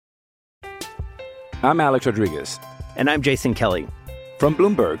I'm Alex Rodriguez. And I'm Jason Kelly. From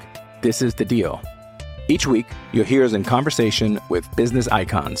Bloomberg, this is The Deal. Each week, you'll hear us in conversation with business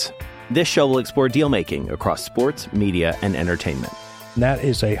icons. This show will explore deal-making across sports, media, and entertainment. That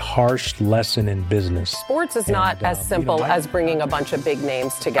is a harsh lesson in business. Sports is not as simple as bringing a bunch of big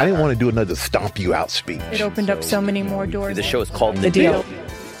names together. I didn't want to do another stomp you out speech. It opened up so many more doors. The show is called The Deal.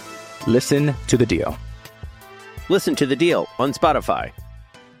 Listen to The Deal. Listen to The Deal on Spotify.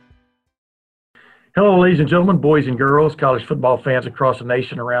 Hello, ladies and gentlemen, boys and girls, college football fans across the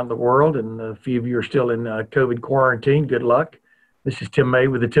nation, around the world, and a few of you are still in COVID quarantine. Good luck. This is Tim May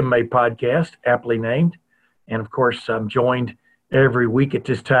with the Tim May Podcast, aptly named. And, of course, I'm joined every week at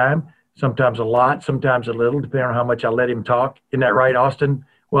this time, sometimes a lot, sometimes a little, depending on how much I let him talk. Isn't that right, Austin?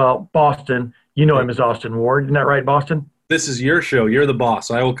 Well, Boston, you know him as Austin Ward. Isn't that right, Boston? This is your show. You're the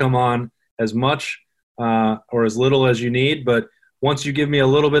boss. I will come on as much or as little as you need, but once you give me a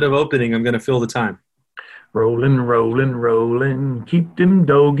little bit of opening, I'm going to fill the time. Rolling, rolling, rolling. Keep them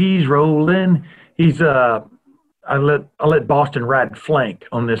dogies rolling. I let Boston ride flank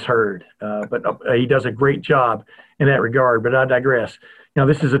on this herd, but he does a great job in that regard. But I digress. You know,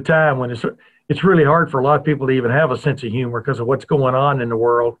 this is a time when it's really hard for a lot of people to even have a sense of humor because of what's going on in the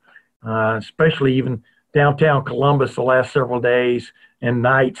world, especially even downtown Columbus the last several days and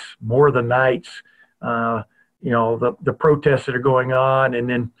nights, more than nights. You know, the protests that are going on, and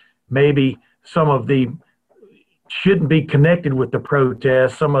then maybe some of the shouldn't be connected with the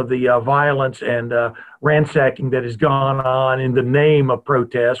protests, some of the violence and ransacking that has gone on in the name of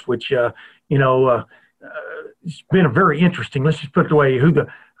protest, which, it's been a very interesting, let's just put it away, who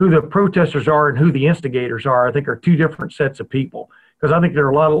the protesters are and who the instigators are, I think are two different sets of people. Because I think there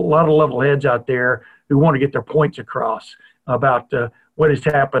are a lot of level heads out there who want to get their points across about what has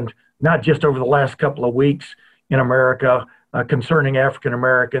happened, not just over the last couple of weeks in America concerning African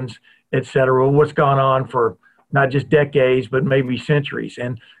Americans, et cetera, what's gone on for not just decades, but maybe centuries.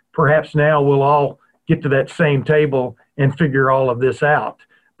 And perhaps now we'll all get to that same table and figure all of this out.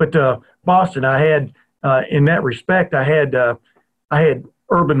 But Boston, I had, in that respect, I had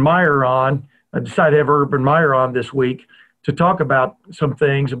Urban Meyer on. I decided to have Urban Meyer on this week to talk about some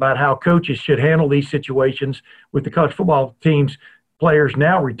things about how coaches should handle these situations with the college football teams, players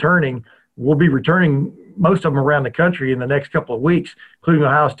now returning. We'll be returning most of them around the country in the next couple of weeks, including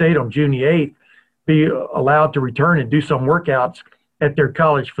Ohio State on June the 8th, be allowed to return and do some workouts at their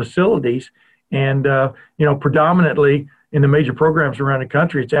college facilities. And, predominantly in the major programs around the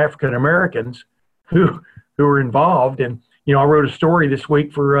country, it's African Americans who are involved. And, I wrote a story this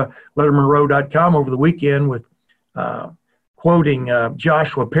week for LettermanRow.com over the weekend with quoting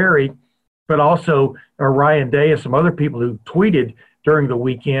Joshua Perry, but also Ryan Day and some other people who tweeted during the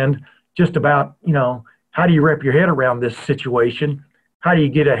weekend just about, how do you wrap your head around this situation? How do you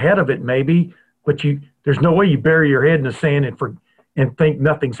get ahead of it maybe? But there's no way you bury your head in the sand and think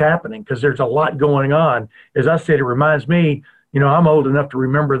nothing's happening because there's a lot going on. As I said, it reminds me, I'm old enough to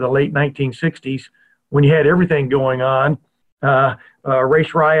remember the late 1960s when you had everything going on,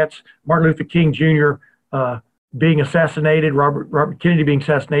 race riots, Martin Luther King Jr. Being assassinated, Robert Kennedy being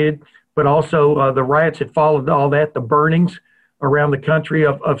assassinated, but also the riots that followed all that, the burnings around the country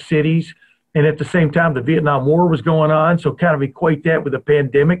of cities. And at the same time, the Vietnam War was going on. So kind of equate that with a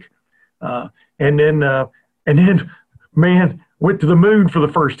pandemic. And then man went to the moon for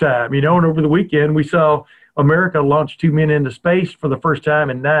the first time, and over the weekend we saw America launch 2 men into space for the first time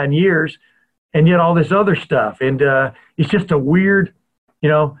in 9 years, and yet all this other stuff. And it's just a weird,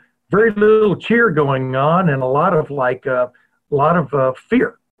 very little cheer going on and a lot of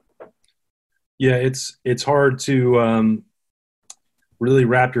fear. Yeah, it's hard to really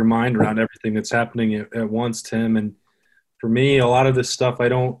wrap your mind around everything that's happening at once, Tim. And for me, a lot of this stuff, I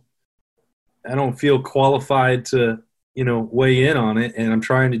don't feel qualified to, weigh in on it. And I'm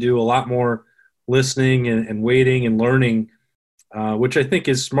trying to do a lot more listening and waiting and learning, which I think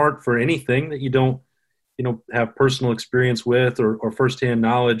is smart for anything that you don't, have personal experience with or firsthand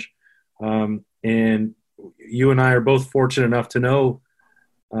knowledge. And you and I are both fortunate enough to know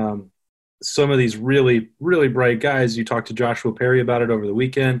some of these really, really bright guys. You talked to Joshua Perry about it over the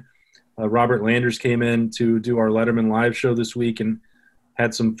weekend. Robert Landers came in to do our Letterman Live show this week and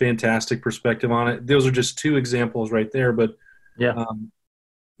had some fantastic perspective on it. Those are just two examples right there. But, yeah,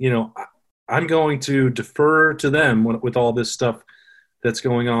 I'm going to defer to them with all this stuff that's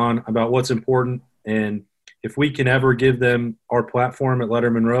going on about what's important. And if we can ever give them our platform at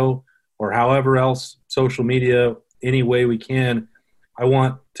Letterman Row or however else, social media, any way we can, I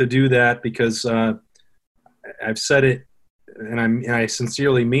want to do that because I've said it and I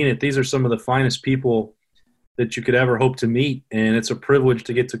sincerely mean it. These are some of the finest people that you could ever hope to meet, and it's a privilege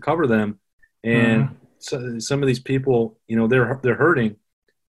to get to cover them. And so, some of these people, they're hurting,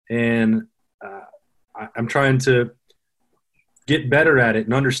 and I'm trying to get better at it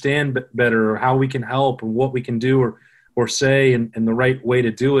and understand better how we can help and what we can do or say and the right way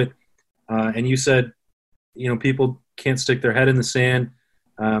to do it. And you said, people can't stick their head in the sand.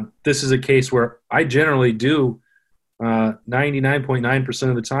 This is a case where I generally do 99.9%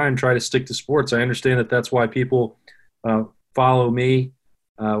 of the time try to stick to sports. I understand that that's why people follow me,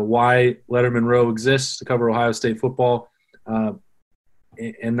 why Letterman Row exists, to cover Ohio State football,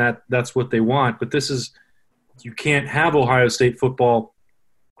 and that's what they want. But you can't have Ohio State football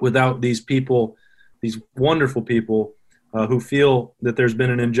without these people, these wonderful people who feel that there's been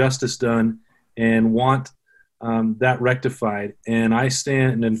an injustice done and want that rectified. And I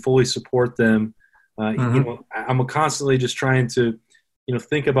stand and fully support them. I'm constantly just trying to,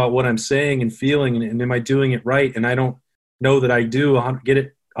 think about what I'm saying and feeling, and am I doing it right? And I don't know that I do get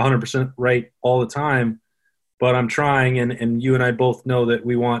it 100% right all the time, but I'm trying. And you and I both know that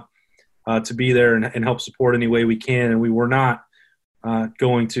we want to be there and help support any way we can. And we were not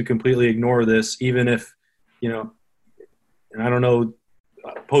going to completely ignore this, even if, I don't know,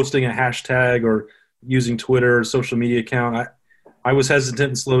 posting a hashtag or using Twitter or social media account. I was hesitant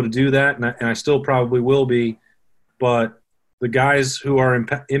and slow to do that, and I still probably will be. But the guys who are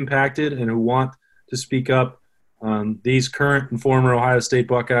impacted and who want to speak up, these current and former Ohio State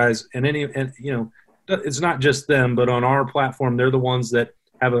Buckeyes, and it's not just them, but on our platform, they're the ones that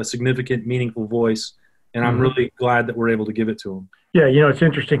have a significant, meaningful voice, and I'm really glad that we're able to give it to them. Yeah, it's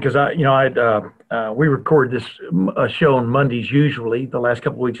interesting because we record this show on Mondays usually. The last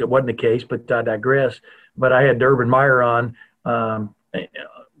couple of weeks it wasn't the case, but I digress. But I had Urban Meyer on,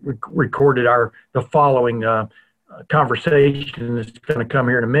 recorded the following conversation that's going to come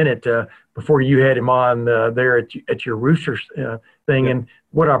here in a minute before you had him on there at your Roosters thing. And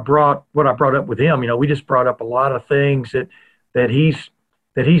what I brought up with him, we just brought up a lot of things that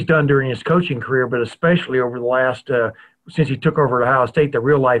he's done during his coaching career, but especially over the last since he took over at Ohio State, the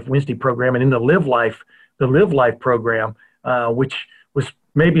Real Life Wednesday program, and in the Live Life program, which was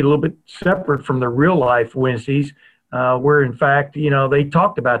maybe a little bit separate from the Real Life Wednesdays, where in fact, they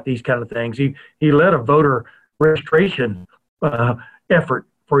talked about these kind of things. He led a voter registration effort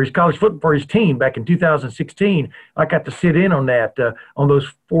for his college football, for his team back in 2016. I got to sit in on that, on those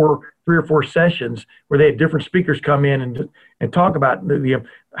 3 or 4 sessions where they had different speakers come in and talk about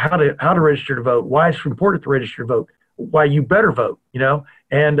how to register to vote, why it's important to register to vote, why you better vote,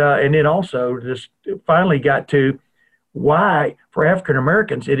 and then also just finally got to why for African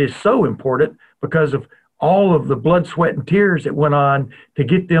Americans it is so important because of all of the blood, sweat, and tears that went on to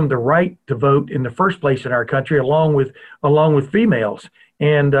get them the right to vote in the first place in our country, along with females,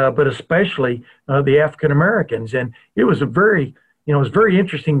 and but especially the African Americans. And it was it was very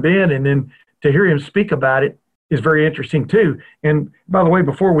interesting then, and then to hear him speak about it is very interesting too. And by the way,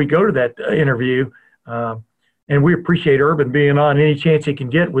 before we go to that interview, and we appreciate Urban being on any chance he can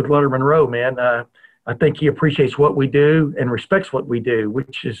get with Letterman Row, man. I think he appreciates what we do and respects what we do,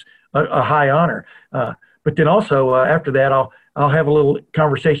 which is a high honor. But then also after that, I'll have a little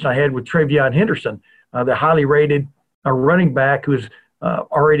conversation I had with Travion Henderson, the highly rated running back who's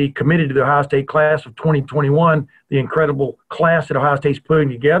already committed to the Ohio State class of 2021, the incredible class that Ohio State's putting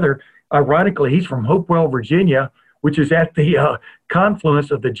together. Ironically, he's from Hopewell, Virginia, which is at the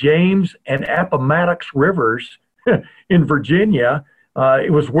confluence of the James and Appomattox rivers in Virginia.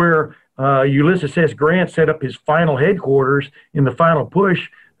 It was where Ulysses S. Grant set up his final headquarters in the final push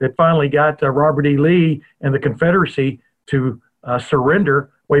that finally got Robert E. Lee and the Confederacy to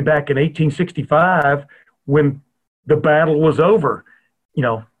surrender way back in 1865 when the battle was over,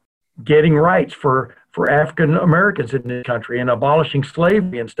 getting rights for African Americans in this country and abolishing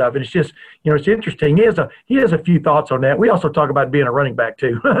slavery and stuff. And it's just, it's interesting. He has a few thoughts on that. We also talk about being a running back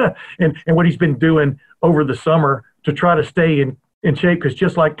too, and what he's been doing over the summer to try to stay in shape. Because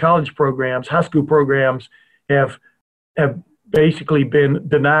just like college programs, high school programs have basically been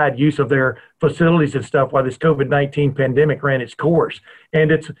denied use of their facilities and stuff while this COVID-19 pandemic ran its course.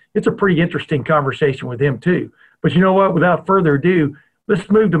 And it's a pretty interesting conversation with him too. But you know what? Without further ado, let's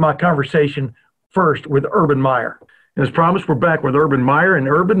move to my conversation first with Urban Meyer. And as promised, we're back with Urban Meyer. And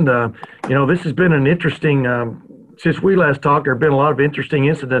Urban, this has been an interesting, since we last talked, there have been a lot of interesting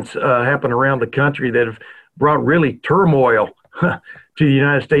incidents happen around the country that have brought really turmoil to the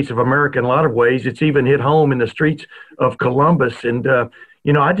United States of America in a lot of ways. It's even hit home in the streets of Columbus. And,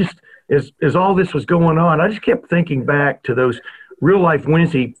 I just, as all this was going on, I just kept thinking back to those Real Life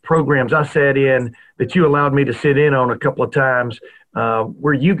Wednesday programs I sat in that you allowed me to sit in on a couple of times,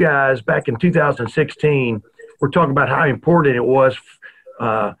 where you guys back in 2016 were talking about how important it was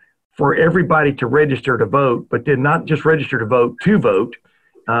for for everybody to register to vote, but then not just register to vote,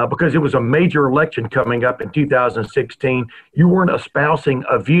 because it was a major election coming up in 2016. You weren't espousing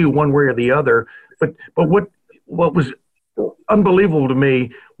a view one way or the other. But what was unbelievable to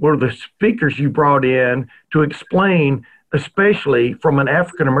me were the speakers you brought in to explain, especially from an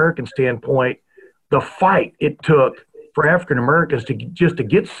African-American standpoint, the fight it took for African-Americans to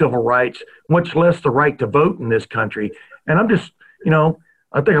get civil rights, much less the right to vote in this country. And I'm just,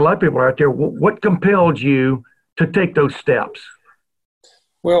 I think a lot of people are out there, what compelled you to take those steps?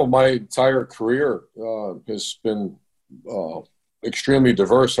 Well, my entire career has been extremely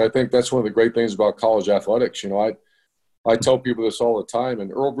diverse. I think that's one of the great things about college athletics. I tell people this all the time,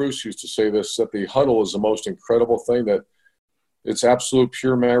 and Earl Bruce used to say this, that the huddle is the most incredible thing, that it's absolute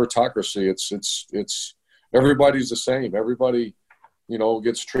pure meritocracy. It's everybody's the same. Everybody,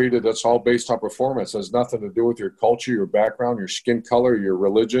 gets treated. That's all based on performance. It has nothing to do with your culture, your background, your skin color, your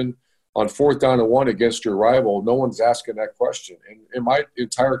religion. On 4th down and 1 against your rival, no one's asking that question. And in my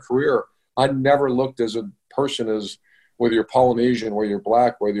entire career, I never looked as a person as whether you're Polynesian, whether you're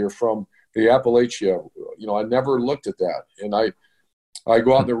black, whether you're from the Appalachia. I never looked at that. And I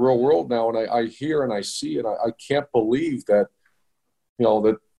go out in the real world now, and I hear and I see, and I can't believe that,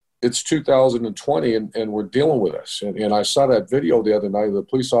 that it's 2020 and we're dealing with this. And I saw that video the other night of the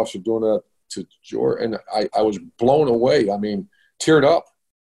police officer doing that to George, and I was blown away. I mean, teared up.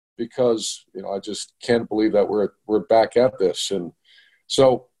 Because I just can't believe that we're back at this. And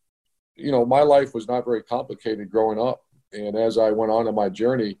so, my life was not very complicated growing up. And as I went on in my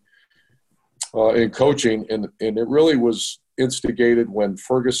journey in coaching, and it really was instigated when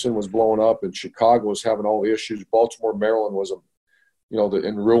Ferguson was blowing up and Chicago was having all the issues. Baltimore, Maryland was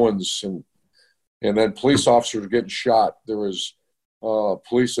in ruins, and then police officers were getting shot. There was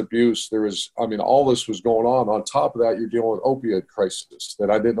police abuse. There was, all this was going on. On top of that, you're dealing with opioid crisis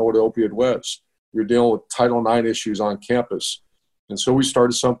that I didn't know what an opioid was. You're dealing with Title IX issues on campus. And so we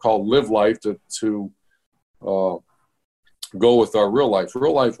started something called Live Life to go with our Real Life.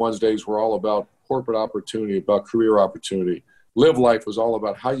 Real Life Wednesdays were all about corporate opportunity, about career opportunity. Live Life was all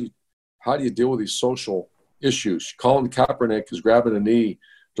about how do you deal with these social issues. Colin Kaepernick is grabbing a knee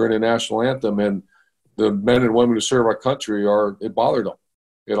during the national anthem, and the men and women who serve our country it bothered them.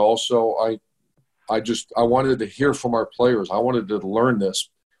 It also, I wanted to hear from our players. I wanted to learn this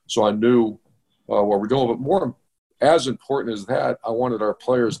so I knew what we're doing. But more, as important as that, I wanted our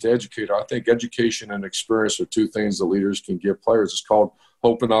players to educate. I think education and experience are two things that leaders can give players. It's called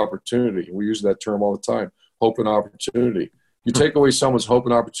hope and opportunity. We use that term all the time, hope and opportunity. You take away someone's hope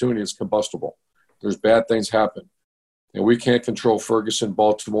and opportunity, it's combustible. There's bad things happen. And we can't control Ferguson,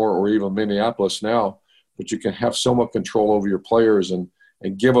 Baltimore, or even Minneapolis now, but you can have somewhat control over your players and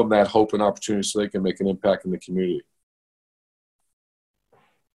give them that hope and opportunity so they can make an impact in the community.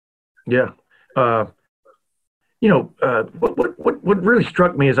 Yeah. What really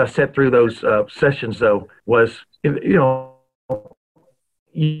struck me as I sat through those sessions, though, was, you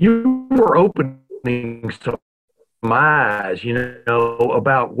were opening some eyes,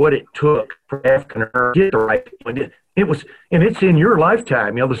 about what it took for African Americans to get the right. It was, and it's in your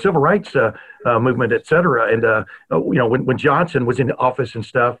lifetime, the civil rights movement, et cetera. And, when Johnson was in office and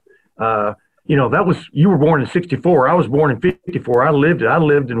stuff, that was, you were born in 64. I was born in 54. I lived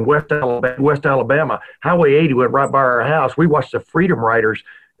in West Alabama. Highway 80 went right by our house. We watched the Freedom Riders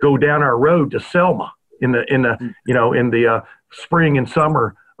go down our road to Selma in the spring and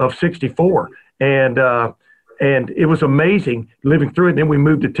summer of 64. And it was amazing living through it. And then we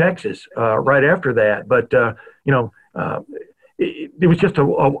moved to Texas right after that. But, it was just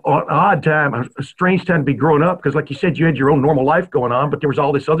an odd time, a strange time to be growing up because, like you said, you had your own normal life going on, but there was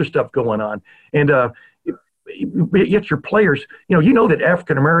all this other stuff going on. And yet your players, that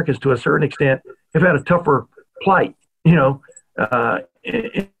African Americans to a certain extent have had a tougher plight, in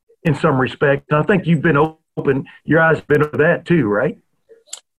some respect. And I think you've been open, your eyes have been over that too, right?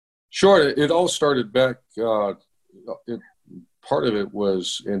 Sure. It all started back, part of it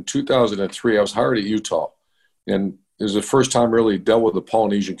was in 2003. I was hired at Utah, and it was the first time I really dealt with the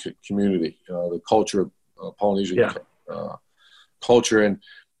Polynesian community, the culture of Polynesian culture. And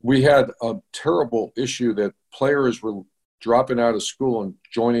we had a terrible issue that players were dropping out of school and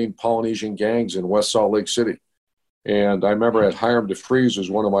joining Polynesian gangs in West Salt Lake City. And I remember at Hiram DeFries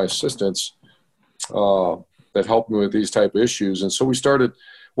was one of my assistants that helped me with these type of issues. And so we started.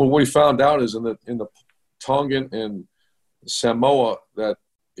 Well, what we found out is in the Tongan and Samoa that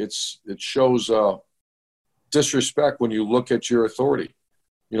it shows disrespect when you look at your authority,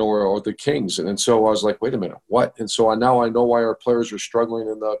 or the Kings. And so I was like, wait a minute, what? And so now I know why our players are struggling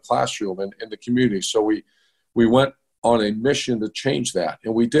in the classroom and in the community. So we went on a mission to change that,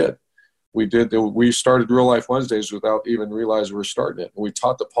 and we did. we started Real Life Wednesdays without even realizing we were starting it. And we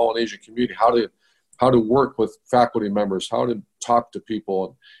taught the Polynesian community how to work with faculty members, how to talk to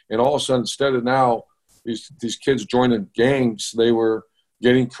people. And all of a sudden, instead of now these kids joining gangs, they were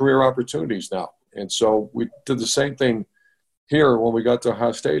getting career opportunities now. And so we did the same thing here when we got to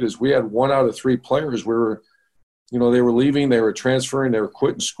Ohio State. Is we had 1 out of 3 players they were leaving, they were transferring, they were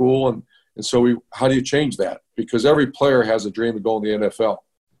quitting school. And so how do you change that? Because every player has a dream of going to the NFL.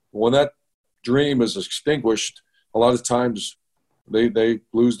 When that dream is extinguished, a lot of times they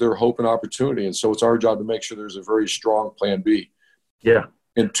lose their hope and opportunity. And so it's our job to make sure there's a very strong plan B. Yeah.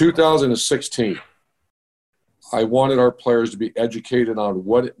 In 2016, I wanted our players to be educated on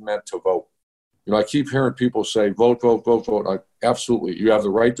what it meant to vote. I keep hearing people say, vote, vote, vote, vote. Absolutely. You have the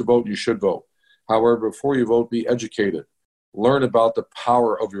right to vote. You should vote. However, before you vote, be educated. Learn about the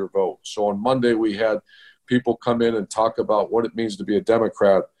power of your vote. So on Monday, we had people come in and talk about what it means to be a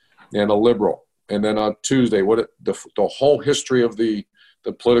Democrat and a liberal. And then on Tuesday, the whole history of the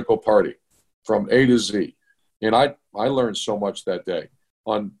political party from A to Z. And I learned so much that day.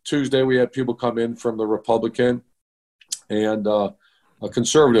 On Tuesday, we had people come in from the Republican and a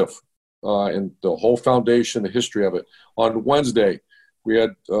conservative and the whole foundation, the history of it. On Wednesday, we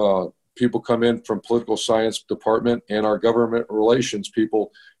had people come in from political science department and our government relations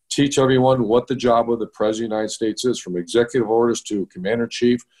people teach everyone what the job of the President of the United States is, from executive orders to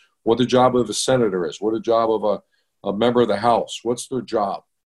commander-in-chief, what the job of a senator is, what the job of a member of the House, what's their job.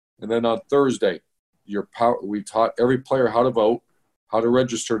 And then on Thursday, we taught every player how to vote, how to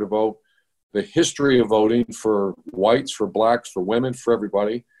register to vote, the history of voting for whites, for blacks, for women, for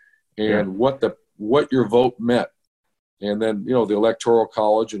everybody, and what your vote meant. And then, the Electoral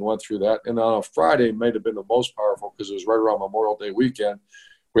College, and went through that. And on a Friday might have been the most powerful because it was right around Memorial Day weekend.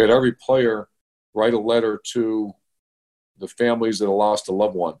 We had every player write a letter to the families that had lost a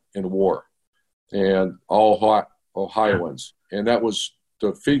loved one in war, and all Ohioans. And that was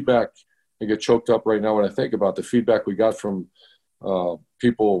the feedback. I get choked up right now when I think about the feedback we got from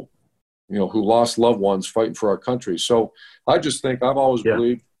people, who lost loved ones fighting for our country. So I just think I've always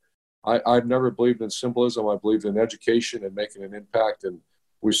believed, I've never believed in symbolism. I believed in education and making an impact, and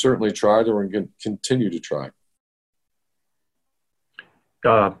we certainly tried, and we're going to continue to try.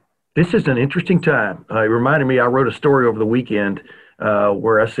 This is an interesting time. It reminded me, I wrote a story over the weekend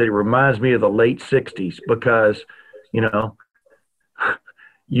where I said it reminds me of the late 60s because,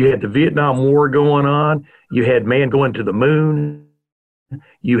 you had the Vietnam War going on. You had man going to the moon.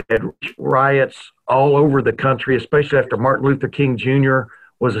 You had riots all over the country, especially after Martin Luther King Jr.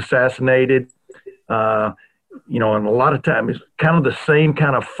 was assassinated. And a lot of times it's kind of the same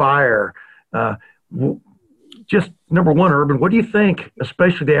kind of fire. Just number one, Urban, what do you think,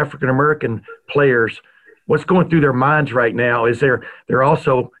 especially the African-American players, what's going through their minds right now? Is they're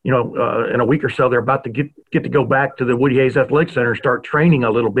also, in a week or so, they're about to get to go back to the Woody Hayes Athletic Center and start training a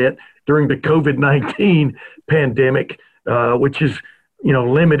little bit during the COVID-19 pandemic, which has,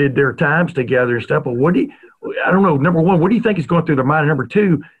 limited their times together and stuff. But I don't know, number one, what do you think is going through their mind? And number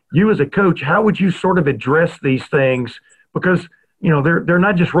two, you as a coach, how would you sort of address these things? Because, they're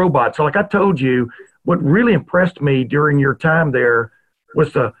not just robots. So like I told you, what really impressed me during your time there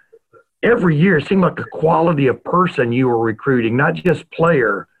was every year it seemed like the quality of person you were recruiting, not just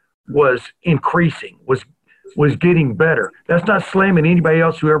player, was increasing, was getting better. That's not slamming anybody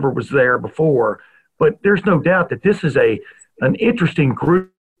else who ever was there before, but there's no doubt that this is an interesting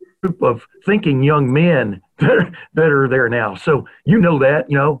group of thinking young men that are there now. So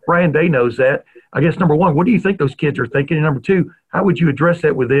that, Brian Day knows that. I guess number one, what do you think those kids are thinking? And number two, how would you address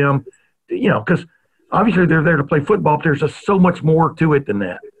that with them? Because obviously they're there to play football, but there's just so much more to it than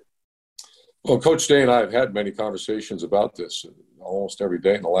that. Well, Coach Day and I have had many conversations about this almost every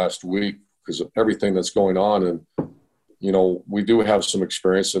day in the last week because of everything that's going on. And, we do have some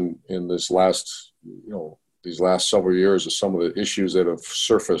experience in this last, these last several years of some of the issues that have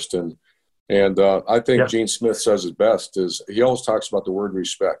surfaced. And I think Gene Smith says it best is he always talks about the word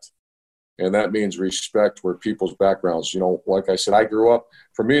respect. And that means respect where people's backgrounds, like I said,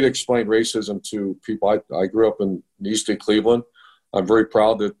 for me to explain racism to people, I grew up in East of Cleveland. I'm very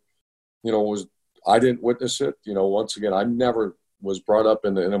proud that, I didn't witness it. Once again, I never was brought up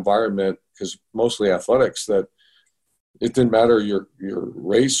in an environment, because mostly athletics, that it didn't matter your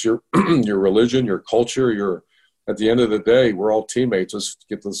race, your your religion, your culture. At the end of the day, we're all teammates. Let's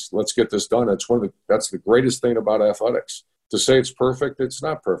get this done. That's the greatest thing about athletics. To say it's perfect, it's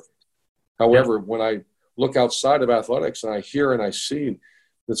not perfect. However, when I look outside of athletics and I hear and I see,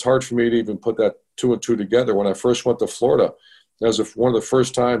 it's hard for me to even put that two and two together. When I first went to Florida, that was one of the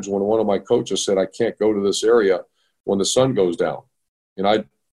first times when one of my coaches said, I can't go to this area when the sun goes down. And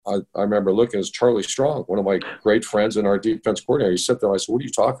I remember looking at Charlie Strong, one of my great friends and our defense coordinator. He sat there and I said, what are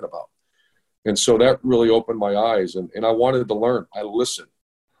you talking about? And so that really opened my eyes, and I wanted to learn. I listened.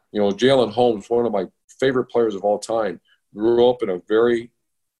 Jalen Holmes, one of my favorite players of all time, grew up in a very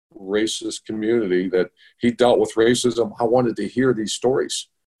racist community that he dealt with racism. I wanted to hear these stories.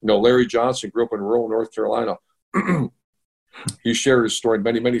 Larry Johnson grew up in rural North Carolina. He shared his story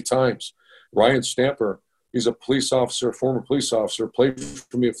many, many times. Ryan Stamper, he's a police officer, former police officer, played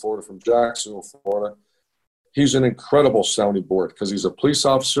for me in Florida, from Jacksonville, Florida. He's an incredible sounding board because he's a police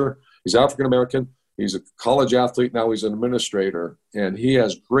officer. He's African-American. He's a college athlete. Now he's an administrator, and he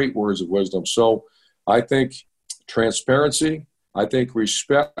has great words of wisdom. So I think transparency, I think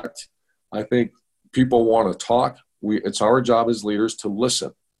respect, I think people want to talk. It's our job as leaders to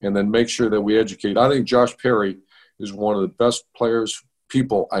listen and then make sure that we educate. I think Josh Perry is one of the best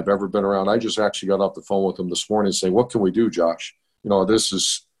people I've ever been around. I just actually got off the phone with him this morning and say, what can we do, Josh? This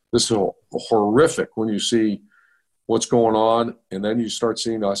is horrific when you see what's going on, and then you start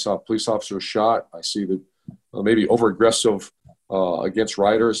seeing, I saw a police officer shot. I see that maybe over-aggressive against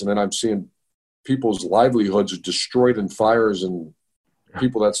riders, and then I'm seeing people's livelihoods destroyed in fires and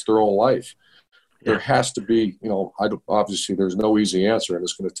people, that's their own life. There has to be, obviously there's no easy answer, and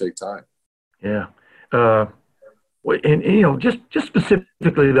it's going to take time. Yeah. And just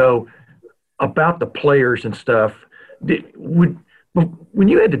specifically, though, about the players and stuff, when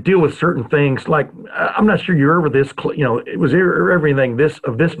you had to deal with certain things, like, I'm not sure you're ever this, it was everything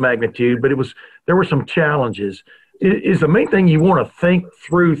of this magnitude, but there were some challenges. Is the main thing you want to think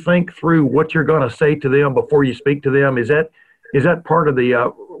through what you're going to say to them before you speak to them? Is that part of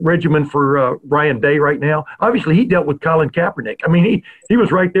the regimen for Ryan Day right now? Obviously, he dealt with Colin Kaepernick. I mean, he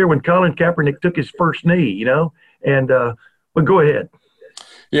was right there when Colin Kaepernick took his first knee, but go ahead.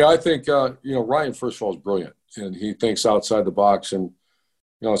 Yeah, I think, Ryan, first of all, is brilliant, and he thinks outside the box. And,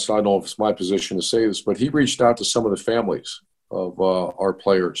 so I don't know if it's my position to say this, but he reached out to some of the families of our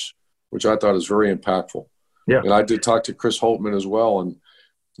players, which I thought is very impactful. Yeah. And I did talk to Chris Holtman as well. And,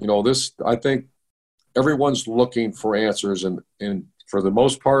 I think everyone's looking for answers. And for the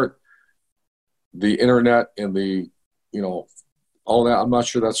most part, the internet and all that, I'm not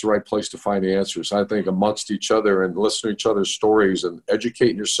sure that's the right place to find the answers. I think amongst each other and listening to each other's stories and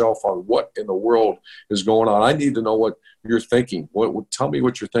educating yourself on what in the world is going on. I need to know what you're thinking. Tell me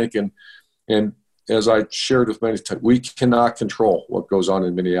what you're thinking. And as I shared with many times, we cannot control what goes on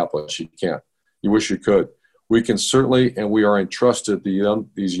in Minneapolis. You can't. You wish you could. We can certainly, and we are entrusted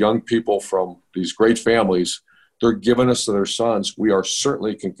these young people from these great families. They're giving us to their sons. We are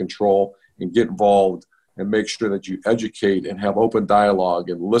certainly can control and get involved and make sure that you educate and have open dialogue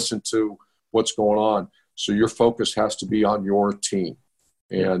and listen to what's going on. So your focus has to be on your team.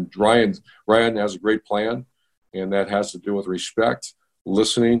 And Ryan has a great plan, and that has to do with respect,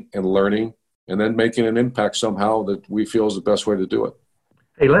 listening and learning, and then making an impact somehow that we feel is the best way to do it.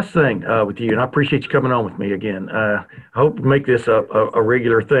 Hey, last thing with you, and I appreciate you coming on with me again. I hope to make this a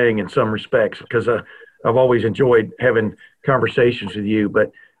regular thing in some respects, because I've always enjoyed having conversations with you.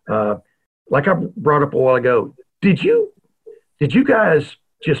 But like I brought up a while ago, did you guys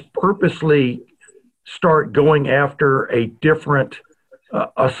just purposely start going after a different,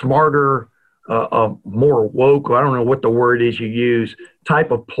 a smarter, a more woke, I don't know what the word is you use, type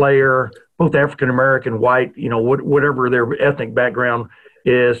of player, both African-American, white, whatever their ethnic background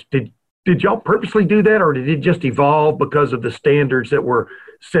is? Did y'all purposely do that, or did it just evolve because of the standards that were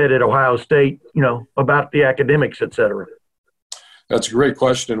set at Ohio State, about the academics, et cetera? That's a great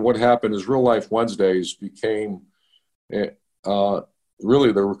question. What happened is Real Life Wednesdays became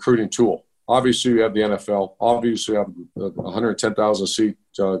really the recruiting tool. Obviously, you have the NFL. Obviously, you have a 110,000 seat,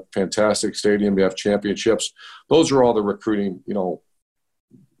 fantastic stadium. You have championships. Those are all the recruiting,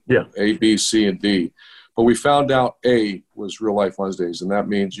 A, B, C, and D. But we found out A was Real Life Wednesdays, and that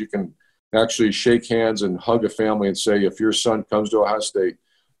means you can actually shake hands and hug a family and say, if your son comes to Ohio State,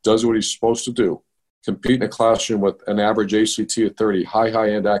 does what he's supposed to do, compete in a classroom with an average ACT of 30,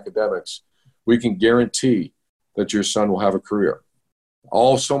 high-end academics, we can guarantee that your son will have a career.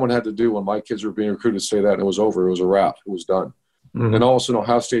 All someone had to do when my kids were being recruited to say that, and it was over. It was a wrap. It was done. Mm-hmm. And all of a sudden,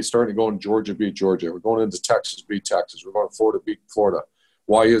 Ohio State's starting to go in Georgia, beat Georgia. We're going into Texas, beat Texas. We're going to Florida, beat Florida.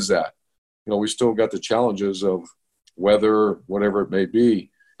 Why is that? We still got the challenges of weather, whatever it may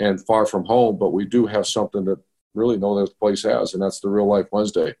be, and far from home, but we do have something that really no other place has, and that's the Real Life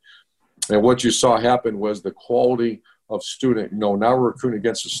Wednesday. And what you saw happen was the quality of student. Now we're recruiting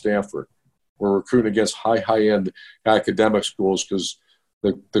against Stanford. We're recruiting against high-end academic schools, because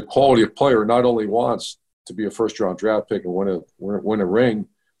the quality of player not only wants to be a first-round draft pick and win a ring,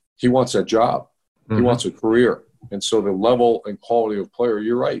 he wants that job. Mm-hmm. He wants a career. And so the level and quality of player,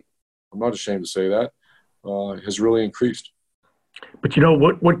 you're right, I'm not ashamed to say that, has really increased. But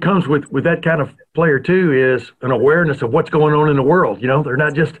what comes with that kind of player too is an awareness of what's going on in the world. They're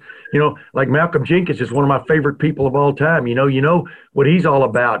not just like Malcolm Jenkins is one of my favorite people of all time. What he's all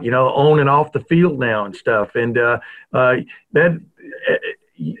about. On and off the field now and stuff. And that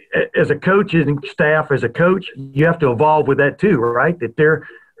as a coach and staff, as a coach, you have to evolve with that too, right? That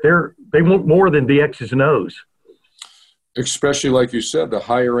they want more than the X's and O's. Especially like you said, the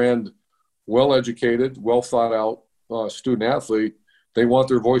higher end, well educated, well thought out student athlete, they want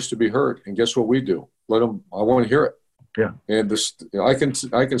their voice to be heard. And guess what we do? Let them. I want to hear it. Yeah. And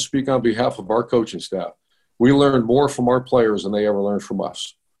I can speak on behalf of our coaching staff. We learn more from our players than they ever learned from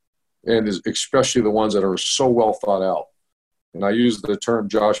us, and especially the ones that are so well thought out. And I use the term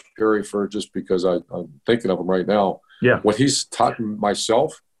Josh Perry for just because I'm thinking of him right now. Yeah. What he's taught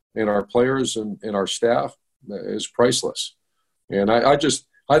myself and our players and our staff is priceless. And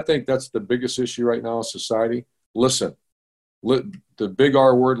I think that's the biggest issue right now in society. Listen. The big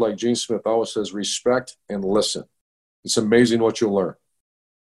R word, like Gene Smith always says, respect and listen. It's amazing what you'll learn.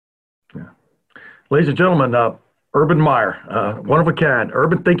 Yeah. Ladies and gentlemen, Urban Meyer, one of a kind.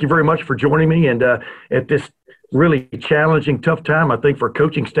 Urban, thank you very much for joining me. And at this really challenging, tough time, I think, for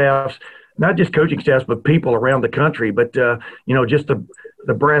coaching staffs, not just coaching staffs, but people around the country. But, just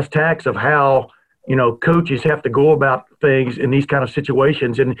the brass tacks of how, coaches have to go about things in these kind of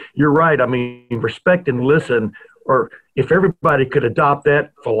situations. And you're right. I mean, respect and listen. Or if everybody could adopt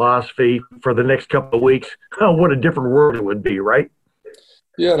that philosophy for the next couple of weeks, what a different world it would be, right?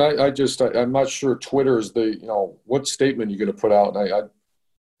 Yeah, and I'm not sure Twitter is what statement you're going to put out. And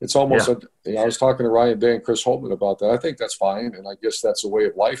it's almost, I was talking to Ryan Day and Chris Holtman about that. I think that's fine, and I guess that's a way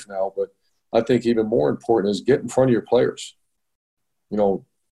of life now. But I think even more important is get in front of your players.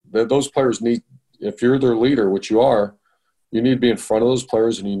 Those players need, if you're their leader, which you are, you need to be in front of those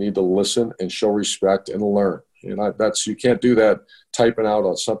players, and you need to listen and show respect and learn. And you can't do that typing out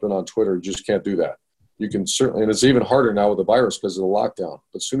on something on Twitter. You just can't do that. You can certainly, and it's even harder now with the virus because of the lockdown.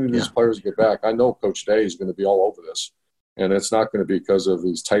 But as soon as these players get back, I know Coach Day is going to be all over this. And it's not going to be because of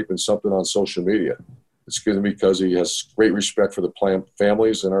he's typing something on social media. It's going to be because he has great respect for the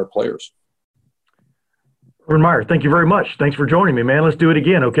families and our players. Urban Meyer, thank you very much. Thanks for joining me, man. Let's do it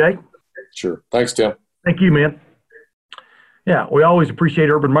again, okay? Sure. Thanks, Tim. Thank you, man. Yeah, we always appreciate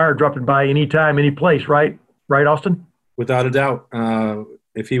Urban Meyer dropping by anytime, any place, right? Right, Austin? Without a doubt.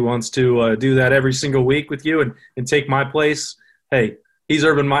 If he wants to do that every single week with you and take my place, hey, he's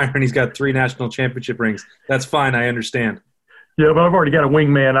Urban Meyer and he's got 3 national championship rings. That's fine. I understand. Yeah, but I've already got a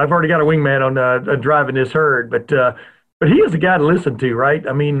wingman. On driving this herd. But he is a guy to listen to, right?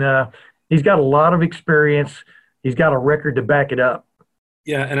 I mean, he's got a lot of experience. He's got a record to back it up.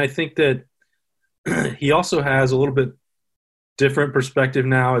 Yeah, and I think that he also has a little bit different perspective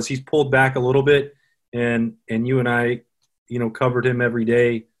now as he's pulled back a little bit. And you and I, covered him every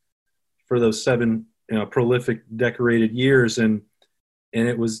day for those 7 prolific, decorated years. And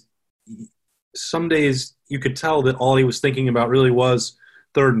it was some days you could tell that all he was thinking about really was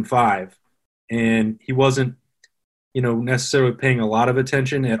 3rd and 5. And he wasn't, necessarily paying a lot of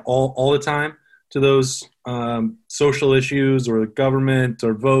attention at all the time to those social issues or the government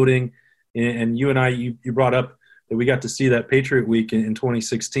or voting. And you and I, you brought up that we got to see that Patriot Week in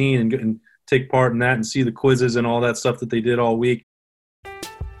 2016 and take part in that and see the quizzes and all that stuff that they did all week.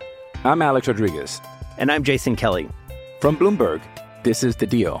 I'm Alex Rodriguez. And I'm Jason Kelly. From Bloomberg, this is The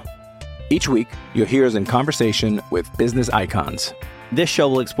Deal. Each week, you'll hear us in conversation with business icons. This show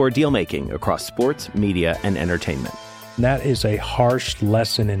will explore deal-making across sports, media, and entertainment. That is a harsh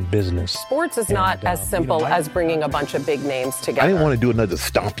lesson in business. Sports is not as simple as bringing a bunch of big names together. I didn't want to do another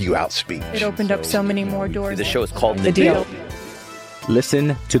stomp you out speech. It opened up so many more doors. The show is called The Deal.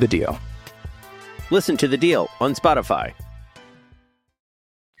 Listen to The Deal. Listen to The Deal on Spotify.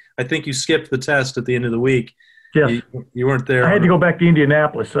 I think you skipped the test at the end of the week. Yes. You weren't there. I had to go back to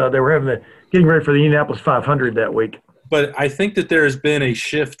Indianapolis. They were getting ready for the Indianapolis 500 that week. But I think that there has been a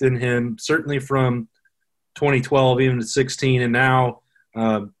shift in him, certainly from 2012 even to 16 and now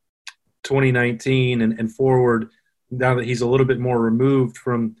 2019 and forward, now that he's a little bit more removed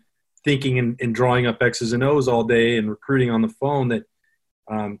from thinking and drawing up X's and O's all day and recruiting on the phone, that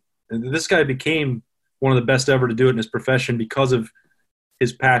this guy became one of the best ever to do it in his profession because of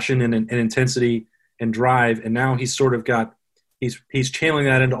his passion and intensity and drive. And now he's sort of got he's channeling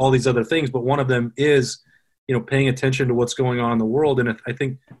that into all these other things, but one of them is paying attention to what's going on in the world. And I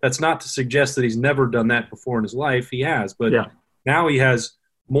think that's not to suggest that he's never done that before in his life. He has, but now he has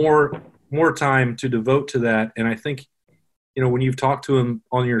more time to devote to that. And I think, when you've talked to him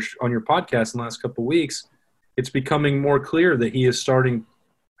on your podcast in the last couple of weeks, it's becoming more clear that he is starting,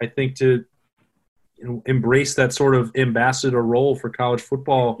 I think, to embrace that sort of ambassador role for college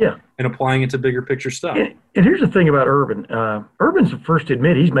football and applying it to bigger picture stuff. And here's the thing about Urban. Urban's the first to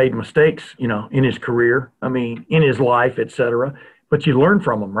admit he's made mistakes, in his career. I mean, in his life, et cetera. But you learn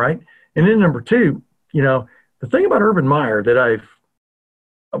from them, right? And then number two, the thing about Urban Meyer that I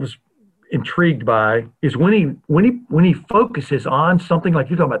was intrigued by is when he focuses on something like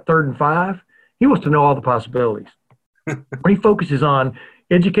you're talking about 3rd and 5, he wants to know all the possibilities. When he focuses on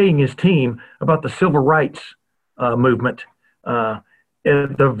educating his team about the civil rights movement, the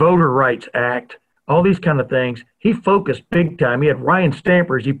Voter Rights Act, all these kind of things, he focused big time. He had Ryan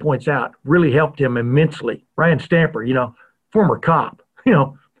Stamper, as he points out, really helped him immensely. Ryan Stamper, former cop,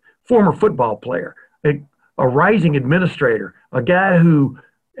 former football player, a rising administrator, a guy who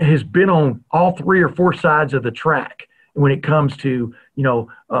has been on all 3 or 4 sides of the track when it comes to,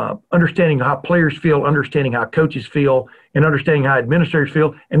 understanding how players feel, understanding how coaches feel, and understanding how administrators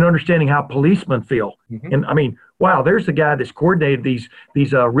feel, and understanding how policemen feel. Mm-hmm. And I mean, wow, there's the guy that's coordinated these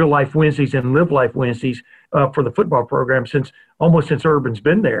Real Life Wednesdays and Live Life Wednesdays for the football program since Urban's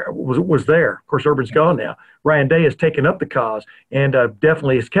been there, was there. Of course, Urban's gone now. Ryan Day has taken up the cause and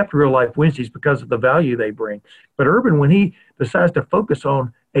definitely has kept Real Life Wednesdays because of the value they bring. But Urban, when he decides to focus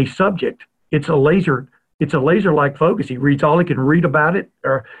on a subject, it's a laser-like focus. He reads all he can read about it,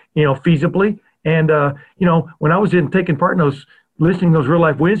 or feasibly. And when I was taking part in listening to those Real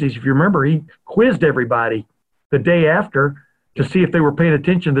Life Wednesdays, if you remember, he quizzed everybody the day after to see if they were paying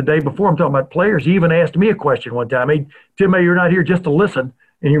attention the day before. I'm talking about players. He even asked me a question one time. Hey, Tim, you're not here just to listen.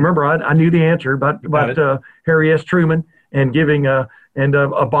 And you remember, I knew the answer about Harry S. Truman and giving and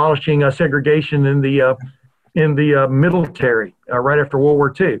abolishing segregation in the military right after World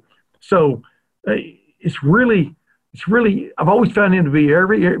War II. So it's really, I've always found him to be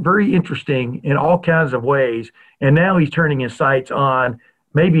very, very interesting in all kinds of ways. And now he's turning his sights on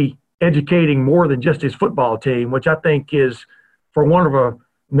maybe educating more than just his football team, which I think is, for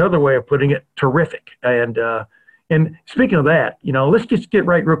another way of putting it, terrific. And speaking of that, let's just get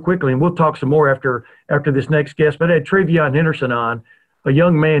right real quickly, and we'll talk some more after this next guest. But I had TreVeyon Henderson on, a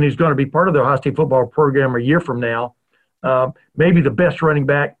young man who's going to be part of the Ohio State football program a year from now. Maybe the best running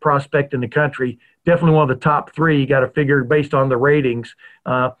back prospect in the country, definitely one of the top 3, you got to figure, based on the ratings,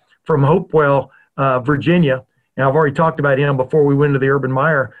 from Hopewell, Virginia. And I've already talked about him before we went into the Urban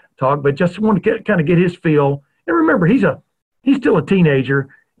Meyer talk, but just want to kind of get his feel. And remember, he's still a teenager.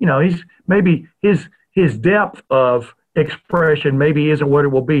 He's maybe his depth of expression maybe isn't what it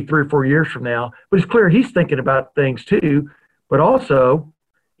will be 3 or 4 years from now, but it's clear he's thinking about things too, but also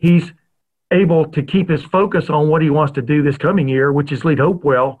he's able to keep his focus on what he wants to do this coming year, which is lead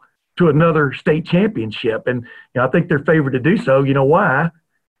Hopewell to another state championship. And I think they're favored to do so. You know why?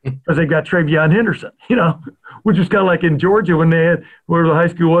 Because they've got TreVeyon Henderson, which is kind of like in Georgia when they had, where the high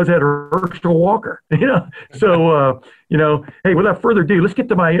school was, had Herschel Walker, So, hey, without further ado, let's get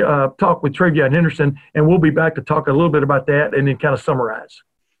to my talk with TreVeyon Henderson, and we'll be back to talk a little bit about that and then kind of summarize.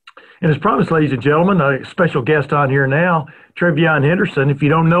 And as promised, ladies and gentlemen, a special guest on here now, TreVeyon Henderson. If you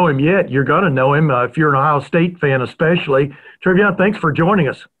don't know him yet, you're going to know him if you're an Ohio State fan especially. TreVeyon, thanks for joining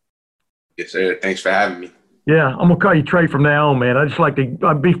us. Yes, sir. Thanks for having me. Yeah, I'm going to call you Trey from now on, man. I just like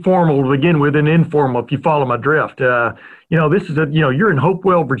to be formal to begin with and informal if you follow my drift. This is you're in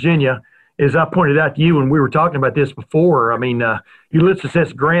Hopewell, Virginia, as I pointed out to you when we were talking about this before. I mean, Ulysses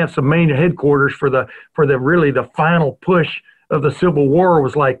S. Grant's the main headquarters for the really the final push of the Civil War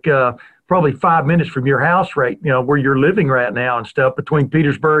was like probably 5 minutes from your house, right? Where you're living right now and stuff, between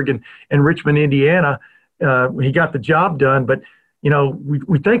Petersburg and Richmond, Indiana. He got the job done, but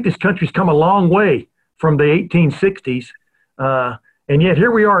we think this country's come a long way from the 1860s. And yet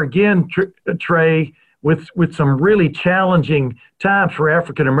here we are again, Trey, with some really challenging times for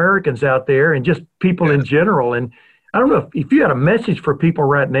African Americans out there and just people in general. And I don't know if you had a message for people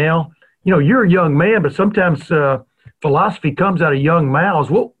right now. You're a young man, but sometimes philosophy comes out of young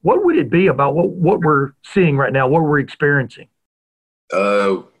mouths. What would it be about what we're seeing right now, what we're experiencing?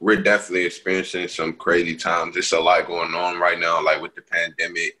 We're definitely experiencing some crazy times. There's a lot going on right now, like with the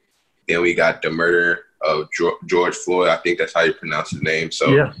pandemic. Then we got the murder of George Floyd. I think that's how you pronounce his name. So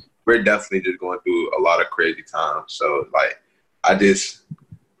yeah. We're definitely just going through a lot of crazy times. So, I just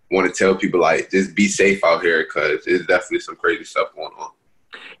want to tell people, just be safe out here because there's definitely some crazy stuff going on.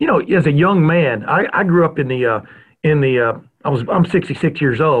 As a young man, I grew up I'm 66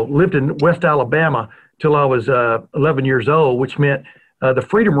 years old, lived in West Alabama till I was 11 years old, which meant the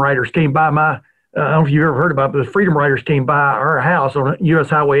Freedom Riders came by I don't know if you've ever heard about it, but the Freedom Riders came by our house on US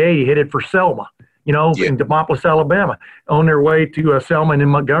Highway 80 headed for Selma, in Demopolis, Alabama, on their way to Selma and in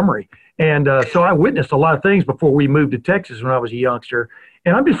Montgomery. And so I witnessed a lot of things before we moved to Texas when I was a youngster.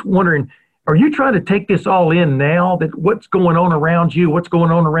 And I'm just wondering, are you trying to take this all in now, that what's going on around you, what's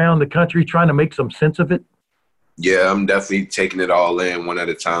going on around the country, trying to make some sense of it? Yeah, I'm definitely taking it all in one at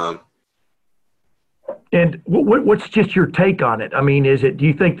a time. And what's just your take on it? I mean, do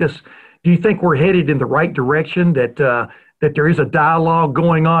you think we're headed in the right direction, that there is a dialogue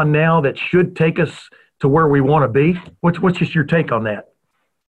going on now that should take us to where we want to be? What's just your take on that?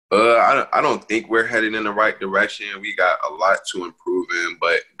 I don't think we're headed in the right direction. We got a lot to improve in,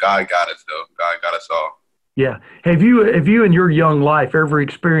 but God got us though. God got us all. Yeah. Have you in your young life ever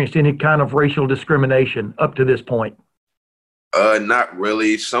experienced any kind of racial discrimination up to this point? Not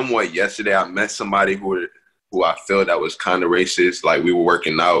really. Somewhat yesterday, I met somebody who I felt that was kind of racist. Like, we were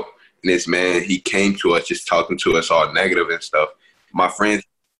working out, and this man, he came to us just talking to us all negative and stuff. My friends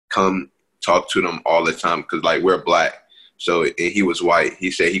come talk to them all the time because, like, we're black. So, and he was white. He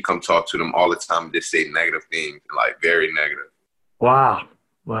said he come talk to them all the time and just say negative things, like very negative. Wow.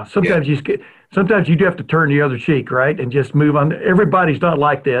 Well, sometimes sometimes you do have to turn the other cheek, right, and just move on. Everybody's not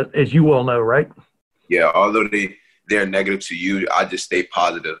like that, as you well know, right? Yeah. Although they're negative to you, I just stay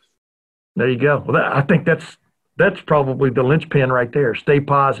positive. There you go. Well, I think that's probably the linchpin right there. Stay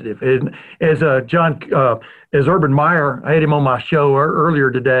positive. And as as Urban Meyer, I had him on my show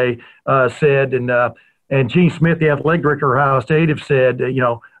earlier today, said, and Gene Smith, the athletic director of Ohio State, have said,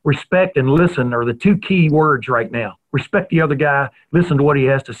 respect and listen are the two key words right now. Respect the other guy, listen to what he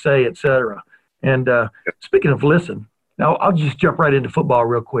has to say, et cetera. And speaking of listen, now I'll just jump right into football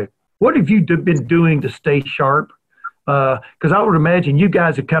real quick. What have you been doing to stay sharp? Because I would imagine you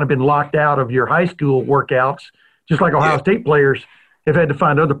guys have kind of been locked out of your high school workouts, just like Ohio State players have had to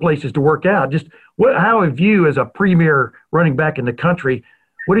find other places to work out. How have you, as a premier running back in the country,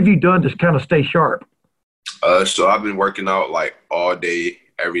 what have you done to kind of stay sharp? So I've been working out like all day,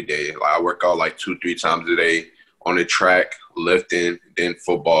 every day. Like, I work out like 2-3 times a day on the track, lifting, then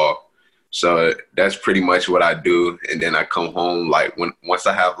football. So that's pretty much what I do. And then I come home, like once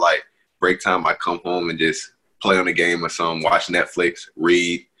I have like break time, I come home and just play on the game or something, watch Netflix,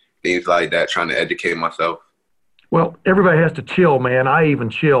 read, things like that, trying to educate myself. Well, everybody has to chill, man. I even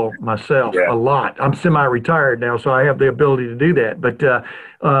chill myself a lot. I'm semi-retired now, so I have the ability to do that. But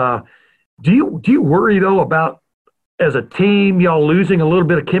do you worry, though, about, as a team, y'all losing a little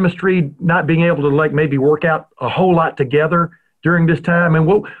bit of chemistry, not being able to, like, maybe work out a whole lot together during this time?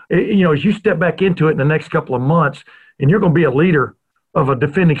 And as you step back into it in the next couple of months, and you're going to be a leader of a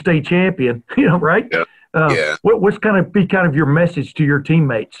defending state champion, right? Yeah. What's be your message to your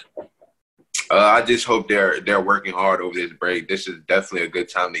teammates? I just hope they're working hard over this break. This is definitely a good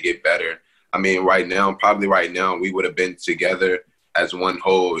time to get better. I mean, right now, we would have been together as one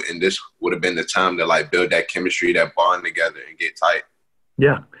whole, and this would have been the time to, like, build that chemistry, that bond together, and get tight.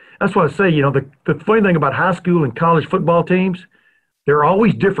 Yeah, that's what I say. The funny thing about high school and college football teams, they're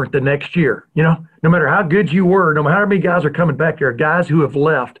always different the next year. No matter how good you were, no matter how many guys are coming back, there are guys who have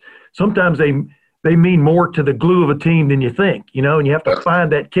left. Sometimes they mean more to the glue of a team than you think, and you have to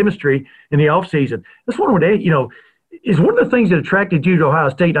find that chemistry in the offseason. That's one way, is one of the things that attracted you to Ohio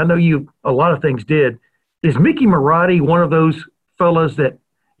State. I know a lot of things did. Is Mickey Marotti one of those fellas that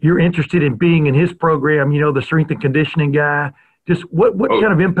you're interested in being in his program, the strength and conditioning guy? Just what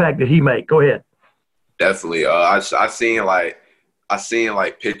kind of impact did he make? Go ahead. Definitely. I seen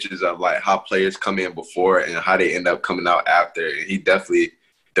pictures of, like, how players come in before and how they end up coming out after. And he definitely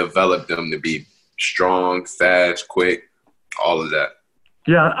developed them to be strong, fast, quick, all of that.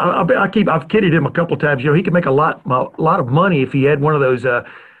 Yeah, I've kidded him a couple of times. He could make a lot of money if he had one of those.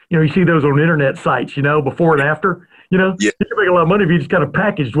 You see those on internet sites. Before and after. He could make a lot of money if he just kind of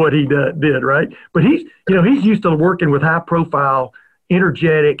packaged what he did, right? But he's used to working with high-profile,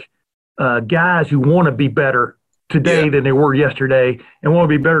 energetic guys who want to be better today than they were yesterday, and want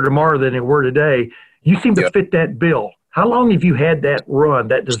to be better tomorrow than they were today. You seem to fit that bill. How long have you had that run,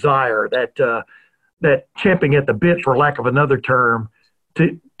 that desire, that champing at the bit, for lack of another term,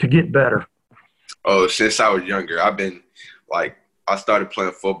 to get better? Oh, since I was younger. I've been, like, I started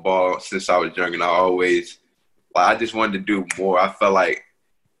playing football since I was young, and I just wanted to do more. I felt like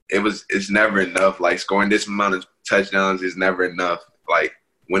it's never enough. Like, scoring this amount of touchdowns is never enough. Like,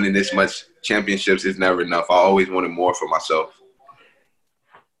 winning this much championships is never enough. I always wanted more for myself.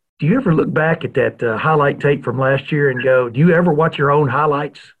 Do you ever look back at that highlight tape from last year and go, do you ever watch your own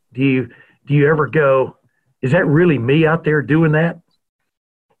highlights? Do you ever go, is that really me out there doing that?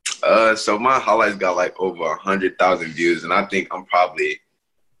 So my highlights got like over 100,000 views, and I think I'm probably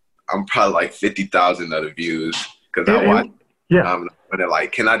like 50,000 of the views because I watch. Yeah. I'm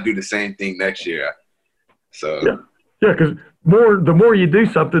like, can I do the same thing next year? So. Yeah, because the more you do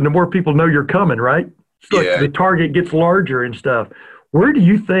something, the more people know you're coming, right? It's like the target gets larger and stuff. Where do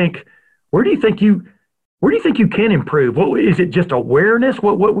you think you can improve? What is it? Just awareness?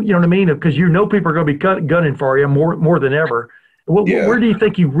 What you know what I mean? Because you know people are going to be gunning for you more than ever. Where do you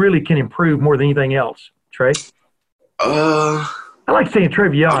think you really can improve more than anything else, Trey? I like saying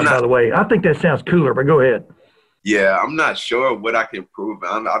Trevion, by the way. I think that sounds cooler, but go ahead. Yeah, I'm not sure what I can improve.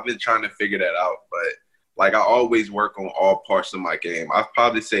 I've been trying to figure that out, but like I always work on all parts of my game. I'd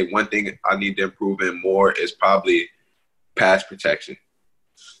probably say one thing I need to improve in more is probably pass protection.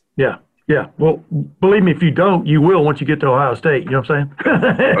 Yeah. Yeah, well, believe me, if you don't, you will once you get to Ohio State. You know what I'm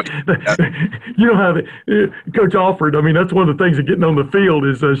saying? You don't have it. Coach Alford, I mean, that's one of the things of getting on the field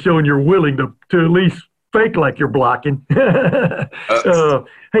is showing you're willing to at least fake like you're blocking. Hey,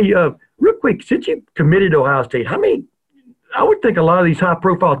 real quick, since you committed to Ohio State, I would think a lot of these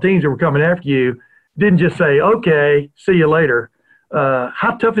high-profile teams that were coming after you didn't just say, okay, see you later.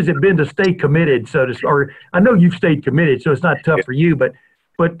 How tough has it been to stay committed, or I know you've stayed committed, so it's not tough for you, but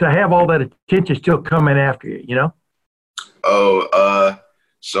to have all that attention still coming after you, you know?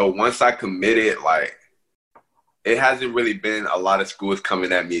 So once I committed, like, it hasn't really been a lot of schools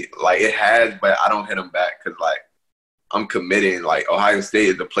coming at me. Like, it has, but I don't hit them back because, like, I'm committing. Like, Ohio State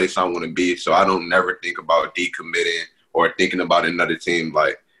is the place I want to be, so I don't never think about decommitting or thinking about another team.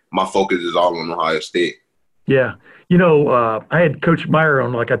 Like, my focus is all on Ohio State. Yeah. You know, I had Coach Meyer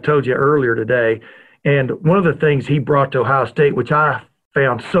on, like I told you earlier today, and one of the things he brought to Ohio State, which I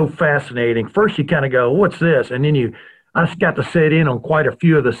found so fascinating. First, you kind of go, what's this? And then I got to sit in on quite a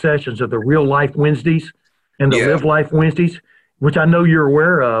few of the sessions of the Real Life Wednesdays and the Live Life Wednesdays, which I know you're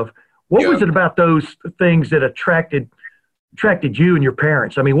aware of. What was it about those things that attracted you and your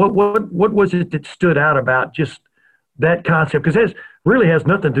parents? I mean, what was it that stood out about just that concept? Because it really has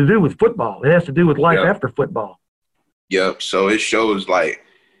nothing to do with football. It has to do with life after football. Yep. So it shows, like,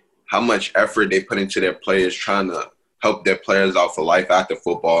 how much effort they put into their players trying to help their players out for life after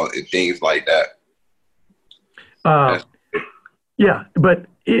football and things like that. Yeah, but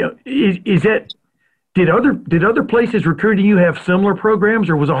is that did other places recruiting you have similar programs,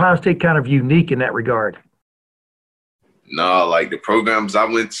 or was Ohio State kind of unique in that regard? No, like the programs I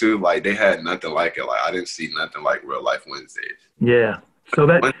went to, like they had nothing like it. Like I didn't see nothing like Real Life Wednesdays. Yeah. So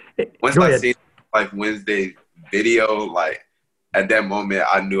that once I seen like Wednesday video, like at that moment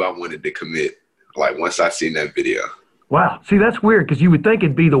I knew I wanted to commit. Like once I seen that video. Wow. See, that's weird because you would think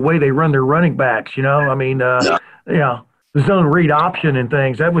it'd be the way they run their running backs, you know? I mean, the zone read option and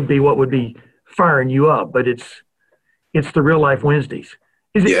things, that would be what would be firing you up, but it's the Real Life Wednesdays.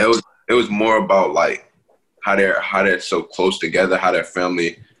 It was more about like how they're so close together, how their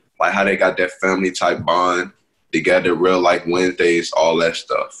family, like how they got that family type bond together, Real Life Wednesdays, all that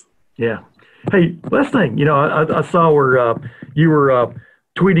stuff. Yeah. Hey, last thing, you know, I saw where you were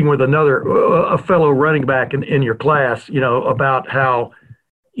tweeting with a fellow running back in your class, you know, about how,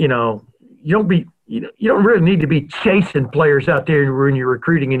 you know, you don't really need to be chasing players out there when you're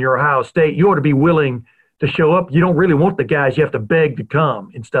recruiting in your Ohio State. You ought to be willing to show up. You don't really want the guys you have to beg to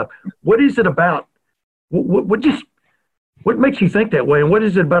come and stuff. What is it about? What makes you think that way? And what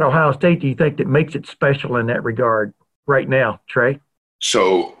is it about Ohio State do you think that makes it special in that regard right now, Trey?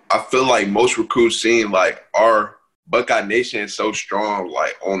 So I feel like most recruits seem like our Buckeye Nation is so strong,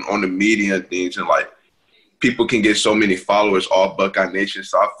 like on the media and things, and like people can get so many followers off Buckeye Nation.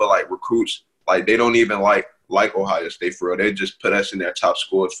 So I feel like recruits, like they don't even like Ohio State for real. They just put us in their top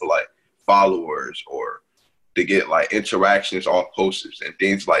scores for like followers or to get like interactions off posters and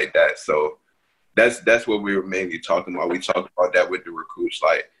things like that. So that's what we were mainly talking about. We talked about that with the recruits.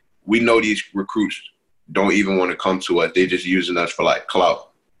 Like we know these recruits don't even want to come to us. They're just using us for like clout.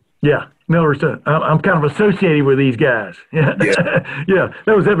 Yeah. No, I'm kind of associated with these guys. Yeah. Yeah.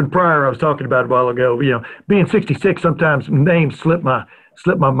 That was Evan Pryor I was talking about a while ago. You know, being 66, sometimes names slip my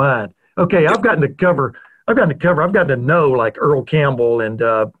mind. Okay. I've gotten to know like Earl Campbell, and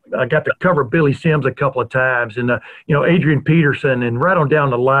I got to cover Billy Sims a couple of times, and you know, Adrian Peterson, and right on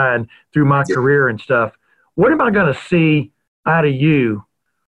down the line through my career and stuff. What am I going to see out of you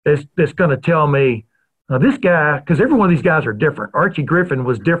that's going to tell me this guy, because every one of these guys are different. Archie Griffin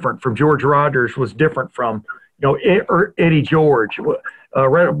was different from George Rogers, was different from, you know, Eddie George,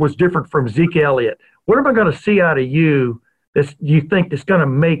 was different from Zeke Elliott. What am I going to see out of you that you think that's going to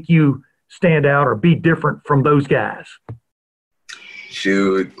make you stand out or be different from those guys?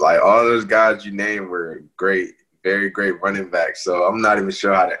 Shoot, like all those guys you named were great, very great running backs. So I'm not even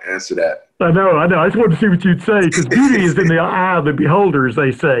sure how to answer that. I know. I just wanted to see what you'd say because beauty is in the eye of the beholder, as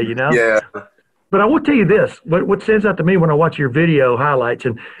they say, you know? Yeah. But I will tell you this, what stands out to me when I watch your video highlights,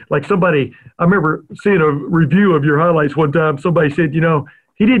 and like somebody, I remember seeing a review of your highlights one time, somebody said,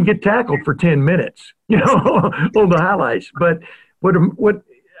 he didn't get tackled for 10 minutes, on the highlights. But what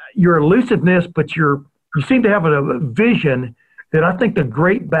your elusiveness, but you seem to have a vision that I think the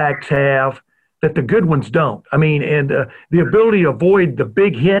great backs have that the good ones don't. I mean, and the ability to avoid the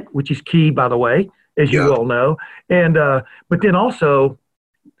big hit, which is key, by the way, as you all know. And but then also,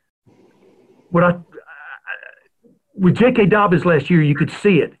 with J.K. Dobbins last year, you could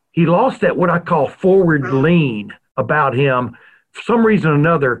see it. He lost that what I call forward lean about him for some reason or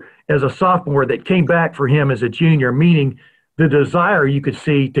another as a sophomore that came back for him as a junior, meaning the desire you could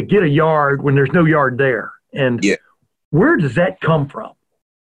see to get a yard when there's no yard there. And where does that come from?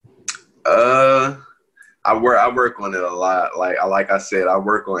 I work on it a lot. Like I said, I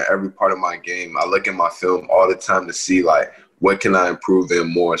work on every part of my game. I look at my film all the time to see what can I improve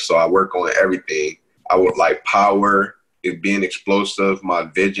in more. So I work on everything. I would like power, it being explosive, my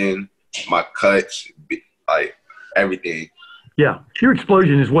vision, my cuts, everything. Yeah, your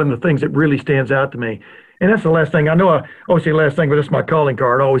explosion is one of the things that really stands out to me. And that's the last thing. I know I always say last thing, but that's my calling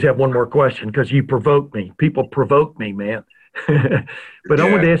card. I always have one more question because you provoke me. People provoke me, man. But I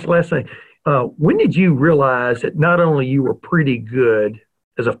wanted to ask the last thing. When did you realize that not only you were pretty good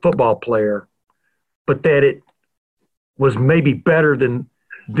as a football player, but that it was maybe better than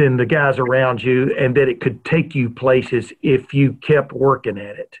the guys around you and that it could take you places if you kept working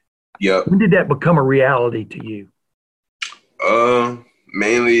at it? Yeah. When did that become a reality to you?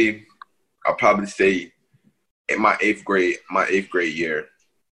 Mainly, I'll probably say in my eighth grade year.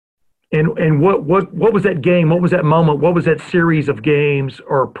 And what was that game? What was that moment? What was that series of games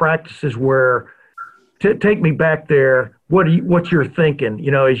or practices where take me back there? What you're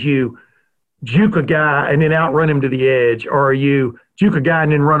thinking, as you juke a guy and then outrun him to the edge, or you juke a guy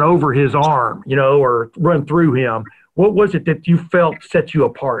and then run over his arm, or run through him? What was it that you felt set you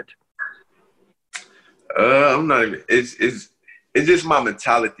apart? I'm not even. It's just my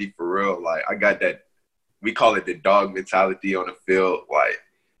mentality for real. Like I got that. We call it the dog mentality on the field. Like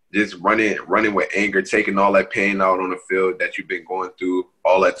just running with anger, taking all that pain out on the field that you've been going through,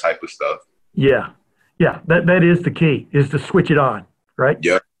 all that type of stuff. Yeah. That is the key, is to switch it on, right?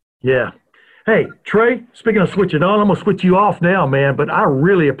 Yeah. Hey, Trey, speaking of switching on, I'm going to switch you off now, man, but I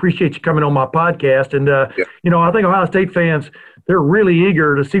really appreciate you coming on my podcast. And, I think Ohio State fans, they're really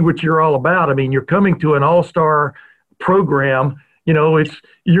eager to see what you're all about. I mean, you're coming to an all-star program.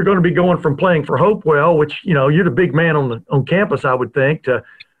 You're going to be going from playing for Hopewell, which, you're the big man on campus, I would think, to,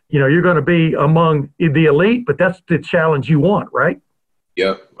 you're going to be among the elite, but that's the challenge you want, right?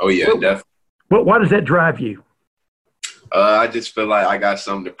 Yeah. Oh, yeah, definitely. Why does that drive you? I just feel like I got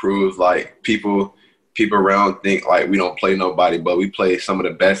something to prove. Like people around think like we don't play nobody, but we play some of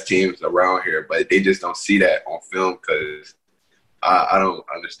the best teams around here. But they just don't see that on film because I don't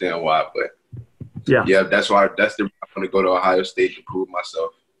understand why. But yeah, that's why. That's the reason I want to go to Ohio State to prove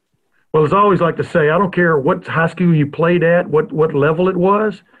myself. Well, as I always like to say, I don't care what high school you played at, what level it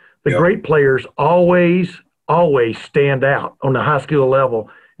was. The great players always stand out on the high school level.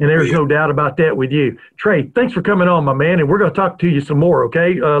 And there's no doubt about that with you. Trey, thanks for coming on, my man, and we're going to talk to you some more,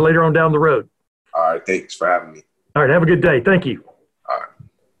 okay, later on down the road. All right, thanks for having me. All right, have a good day. Thank you. All right.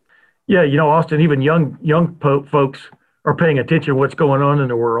 Yeah, Austin, even young folks are paying attention to what's going on in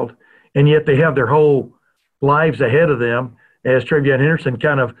the world, and yet they have their whole lives ahead of them, as TreVeyon Henderson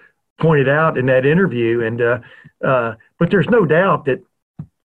kind of pointed out in that interview. And but there's no doubt that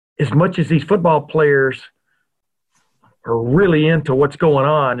as much as these football players – are really into what's going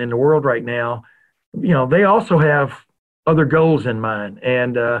on in the world right now, they also have other goals in mind.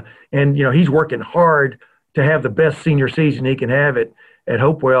 And he's working hard to have the best senior season he can have at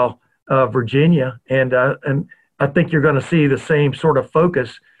Hopewell, Virginia. And I think you're going to see the same sort of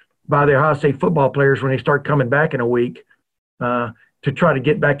focus by the Ohio State football players when they start coming back in a week to try to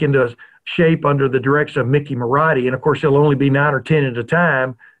get back into shape under the direction of Mickey Marotti. And, of course, they'll only be 9 or 10 at a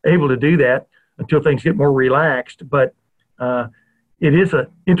time able to do that until things get more relaxed. But it is an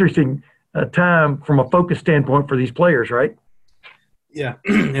interesting time from a focus standpoint for these players, right? Yeah,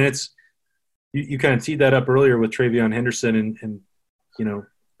 and it's you kind of teed that up earlier with TreVeyon Henderson and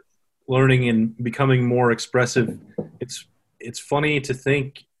learning and becoming more expressive. It's funny to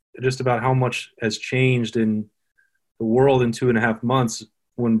think just about how much has changed in the world in 2.5 months.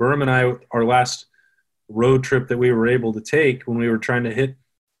 When Berm and I, our last road trip that we were able to take, when we were trying to hit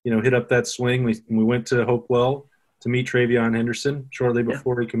up that swing, we went to Hopewell to meet TreVeyon Henderson shortly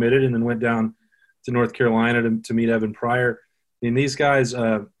before he committed, and then went down to North Carolina to meet Evan Pryor. I mean, these guys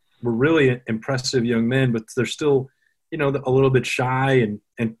were really impressive young men, but they're still a little bit shy.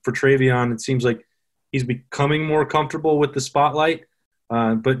 And for Travion, it seems like he's becoming more comfortable with the spotlight,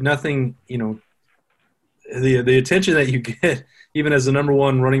 but nothing, the attention that you get, even as the number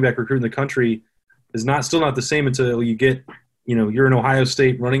one running back recruit in the country, is still not the same until you get, you're an Ohio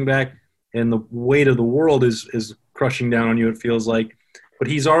State running back and the weight of the world is crushing down on you, it feels like. But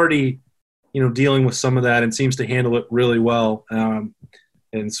he's already, dealing with some of that and seems to handle it really well. And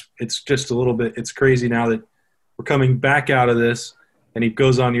it's just a little bit – it's crazy now that we're coming back out of this and he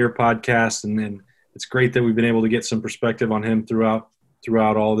goes on your podcast, and it's great that we've been able to get some perspective on him throughout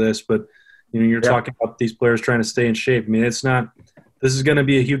all this. But, you're talking about these players trying to stay in shape. I mean, this is going to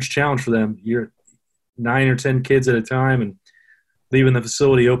be a huge challenge for them. You're 9 or 10 kids at a time and leaving the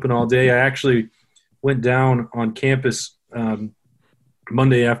facility open all day. I actually went down on campus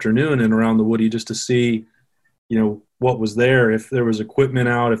Monday afternoon and around the Woody just to see, what was there, if there was equipment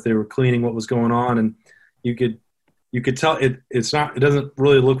out, if they were cleaning what was going on. And you could tell it doesn't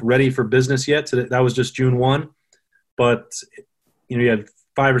really look ready for business yet. So that was just June 1. But, you had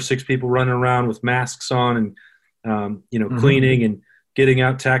 5 or 6 people running around with masks on and, cleaning and getting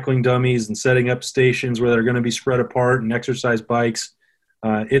out, tackling dummies and setting up stations where they're going to be spread apart and exercise bikes.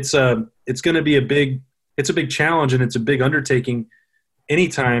 It's going to be a big challenge, and it's a big undertaking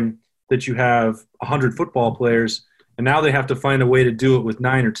anytime that you have 100 football players, and now they have to find a way to do it with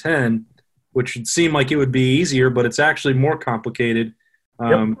 9 or 10, which would seem like it would be easier, but it's actually more complicated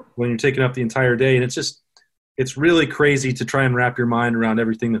when you're taking up the entire day. And it's really crazy to try and wrap your mind around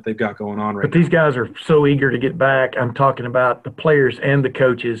everything that they've got going on right now. But these guys are so eager to get back. I'm talking about the players and the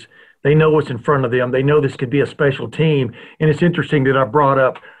coaches. They know what's in front of them. They know this could be a special team. And it's interesting that I brought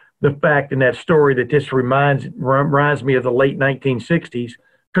up the fact in that story that this reminds me of the late 1960s,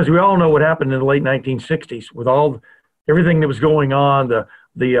 because we all know what happened in the late 1960s with everything that was going on,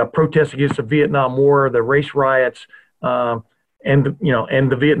 the protests against the Vietnam War, the race riots, and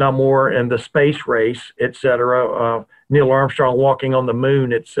the Vietnam War and the space race, et cetera, Neil Armstrong walking on the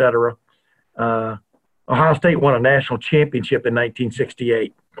moon, et cetera. Ohio State won a national championship in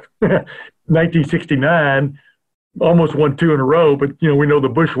 1968. 1969, almost won 2 in a row, but, we know the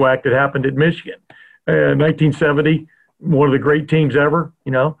bushwhack that happened at Michigan. 1970, one of the great teams ever,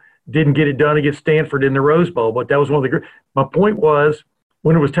 didn't get it done against Stanford in the Rose Bowl, but that was one of the great. My point was,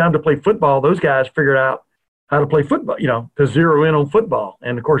 when it was time to play football, those guys figured out how to play football, to zero in on football.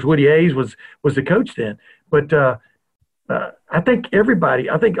 And, of course, Woody Hayes was the coach then. But I think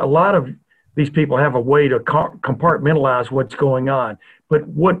a lot of these people have a way to compartmentalize what's going on. But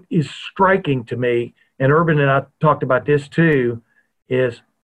what is striking to me, and Urban and I talked about this too, is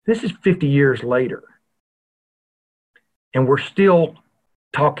this is 50 years later. And we're still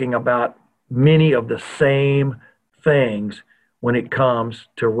talking about many of the same things when it comes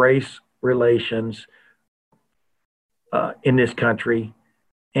to race relations in this country,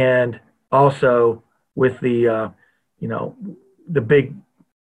 and also with the big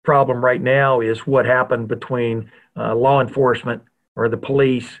problem right now is what happened between law enforcement or the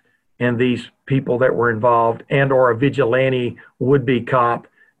police and these people that were involved, and or a vigilante would-be cop,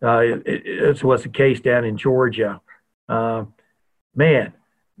 as was the case down in Georgia. Man,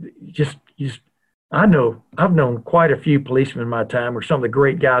 I've known quite a few policemen in my time, or some of the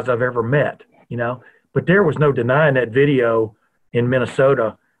great guys I've ever met, but there was no denying that video in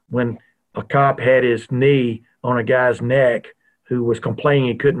Minnesota when a cop had his knee on a guy's neck who was complaining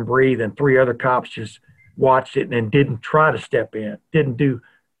he couldn't breathe, and 3 other cops just watched it and didn't try to step in,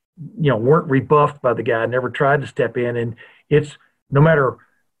 weren't rebuffed by the guy, never tried to step in. And it's no matter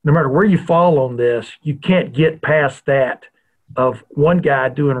where you fall on this, you can't get past that of one guy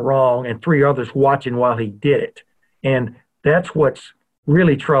doing wrong and 3 others watching while he did it. And that's what's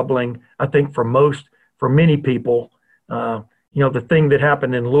really troubling, I think, for many people. The thing that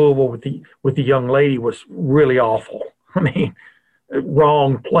happened in Louisville with the young lady was really awful. I mean,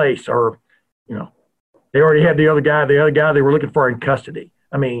 wrong place, or, they already had the other guy they were looking for in custody.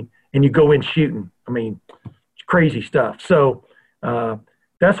 I mean, and you go in shooting. I mean, it's crazy stuff. So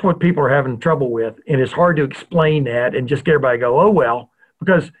that's what people are having trouble with. And it's hard to explain that and just get everybody to go, oh, well,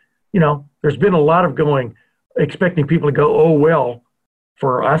 because, there's been a lot of expecting people to go, oh, well,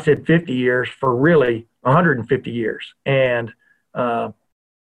 for, I said 50 years, for really 150 years, and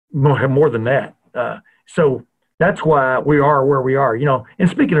more than that. So that's why we are where we are, And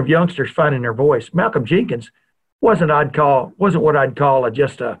speaking of youngsters finding their voice, Malcolm Jenkins wasn't what I'd call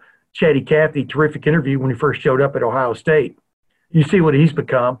just a chatty Cathy terrific interview when he first showed up at Ohio State. You see what he's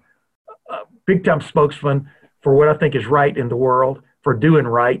become, a big-time spokesman for what I think is right in the world, for doing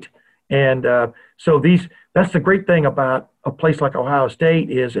right. And so that's the great thing about a place like Ohio State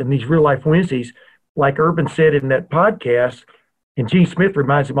is, in these real-life Wednesdays, like Urban said in that podcast, and Gene Smith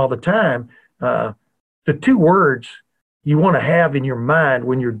reminds him all the time, the two words you want to have in your mind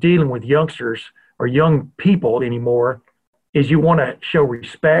when you're dealing with youngsters or young people anymore is you want to show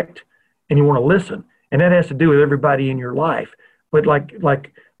respect and you want to listen. And that has to do with everybody in your life. But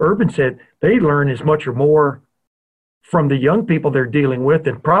like Urban said, they learn as much or more from the young people they're dealing with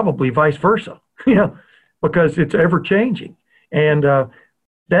and probably vice versa, because it's ever changing. And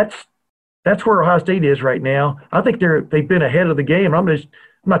that's where Ohio State is right now. I think they've been ahead of the game. I'm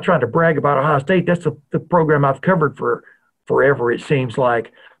not trying to brag about Ohio State. That's the program I've covered for forever, it seems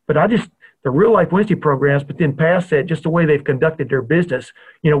like. But the Real Life Wednesday programs, but then past that, just the way they've conducted their business,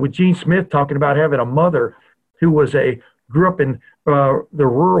 with Gene Smith talking about having a mother who grew up in the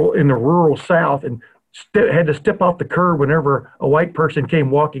rural South and had to step off the curb whenever a white person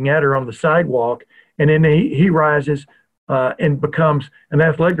came walking at her on the sidewalk. And then he rises and becomes an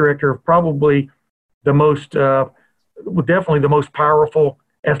athletic director of probably definitely the most powerful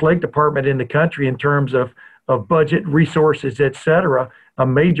athletic department in the country in terms of budget, resources, et cetera. A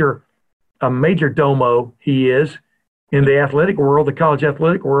major domo he is in the athletic world, the college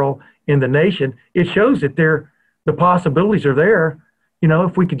athletic world in the nation. It shows that the possibilities are there,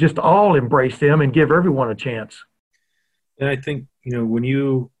 if we could just all embrace them and give everyone a chance. And I think, when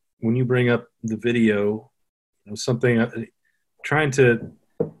you bring up the video, something trying to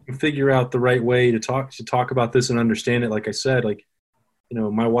figure out the right way to talk about this and understand it. Like I said,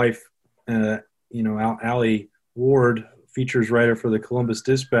 my wife, Allie Ward, features writer for the Columbus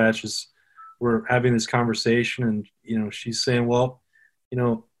Dispatch, we're having this conversation, and she's saying, well,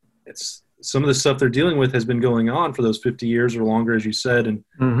 it's some of the stuff they're dealing with has been going on for those 50 years or longer, as you said, and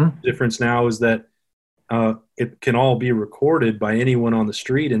the difference now is that it can all be recorded by anyone on the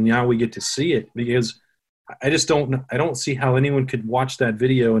street, and now we get to see it, because I don't see how anyone could watch that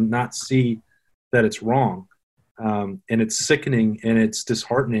video and not see that it's wrong, and it's sickening and it's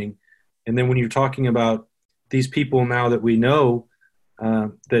disheartening. And then when you're talking about these people now that we know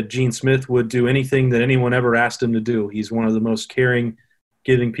that Gene Smith would do anything that anyone ever asked him to do. He's one of the most caring,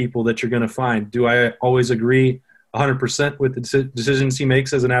 giving people that you're going to find. Do I always agree 100% with the decisions he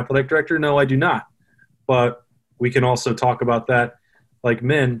makes as an athletic director? No, I do not. But we can also talk about that like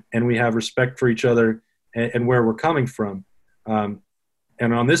men, and we have respect for each other and where we're coming from. And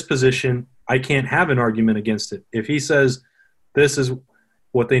on this position, I can't have an argument against it. If he says this is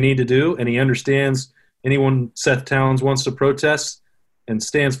what they need to do, and he understands anyone Seth Towns wants to protest and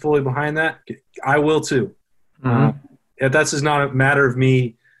stands fully behind that, I will too. That's just not a matter of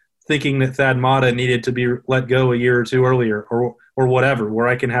me thinking that Thad Matta needed to be let go a year or two earlier or whatever, where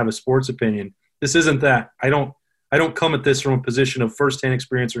I can have a sports opinion. This isn't that. I don't come at this from a position of firsthand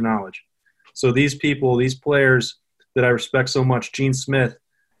experience or knowledge. So these people, these players that I respect so much, Gene Smith,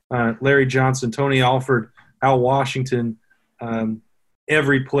 Larry Johnson, Tony Alford, Al Washington,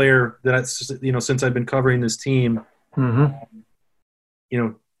 every player that since I've been covering this team,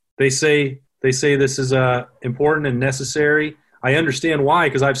 they say this is important and necessary. I understand why,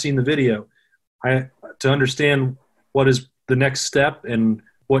 because I've seen the video. To understand what is the next step and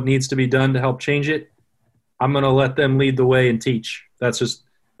what needs to be done to help change it, I'm going to let them lead the way and teach. That's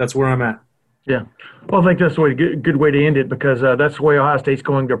where I'm at. Yeah. Well, I think that's a good way to end it, because that's the way Ohio State's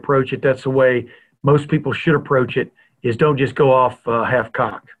going to approach it. That's the way most people should approach it, is don't just go off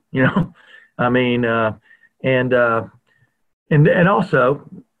half-cocked, I mean, and also,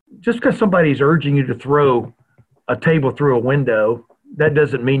 just because somebody's urging you to throw a table through a window, that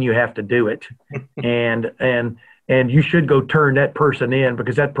doesn't mean you have to do it. and you should go turn that person in,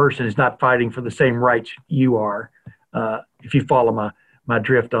 because that person is not fighting for the same rights you are, if you follow my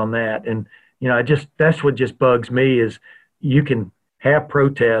drift on that. And, that's what just bugs me, is you can have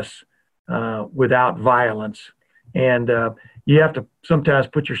protests without violence. And you have to sometimes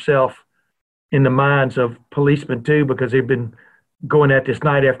put yourself in the minds of policemen too, because they've been going at this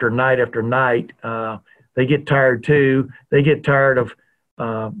night after night after night. They get tired too. They get tired of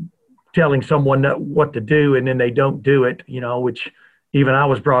telling someone what to do, and then they don't do it, which even I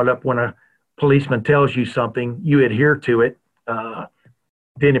was brought up, when a policeman tells you something, you adhere to it.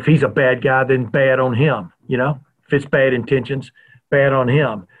 Then if he's a bad guy, then bad on him, if it's bad intentions, bad on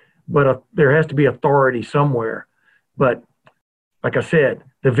him. But there has to be authority somewhere. But like I said,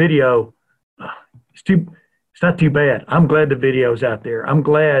 the video, it's not too bad. I'm glad the video's out there. I'm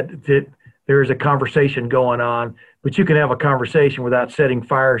glad that there is a conversation going on, but you can have a conversation without setting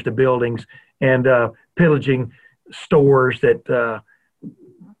fires to buildings and pillaging stores that are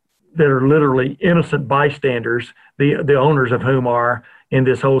literally innocent bystanders, the owners of whom are in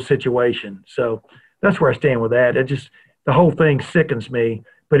this whole situation. So that's where I stand with that. The whole thing sickens me,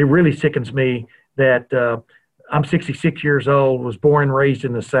 but it really sickens me that I'm 66 years old, was born and raised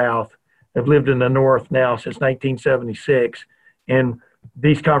in the South. I've lived in the North now since 1976. And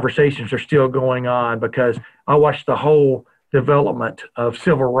these conversations are still going on because I watched the whole development of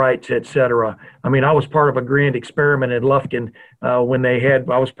civil rights, et cetera. I mean, I was part of a grand experiment in Lufkin when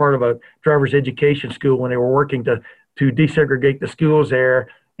I was part of a driver's education school when they were working to desegregate the schools there.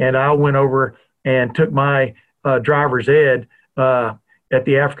 And I went over and took my driver's ed at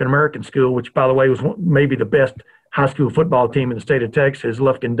the African-American school, which, by the way, was maybe the best high school football team in the state of Texas,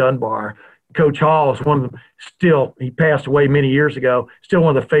 Lufkin Dunbar. Coach Hall is one of them. Still, he passed away many years ago. Still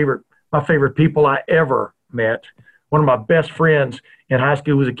one of my favorite people I ever met. One of my best friends in high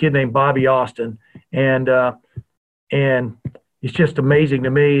school was a kid named Bobby Austin, and it's just amazing to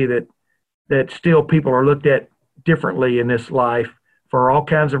me that still people are looked at differently in this life for all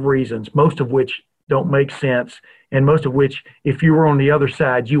kinds of reasons, most of which don't make sense, and most of which, if you were on the other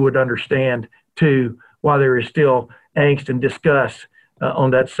side, you would understand too, why there is still angst and disgust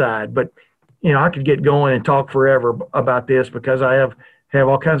on that side. But I could get going and talk forever about this because I have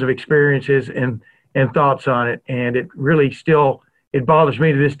all kinds of experiences and thoughts on it. And it really it bothers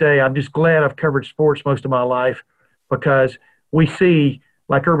me to this day. I'm just glad I've covered sports most of my life because we see,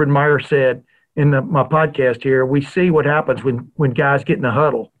 like Urban Meyer said in my podcast here, we see what happens when guys get in a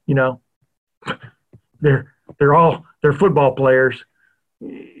huddle. They're football players.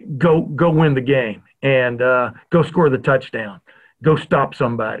 Go win the game and go score the touchdown. Go stop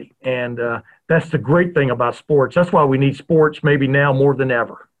somebody. And that's the great thing about sports. That's why we need sports maybe now more than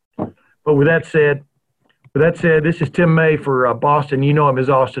ever. But with that said, this is Tim May for Boston. You know him as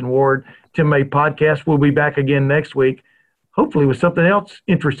Austin Ward. Tim May Podcast. We'll be back again next week, hopefully with something else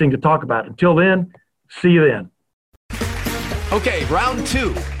interesting to talk about. Until then, see you then. Okay, round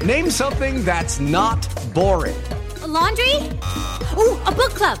two. Name something that's not boring. A laundry? Ooh, a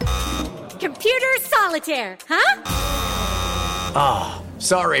book club. Computer solitaire, huh? Ah, oh,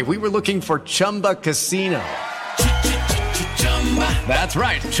 sorry. We were looking for Chumba Casino. That's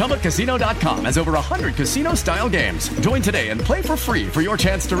right. ChumbaCasino.com has over 100 casino-style games. Join today and play for free for your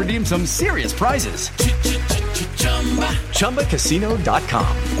chance to redeem some serious prizes.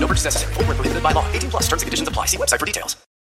 ChumbaCasino.com. No purchase necessary. Void where prohibited by law. 18+ terms and conditions apply. See website for details.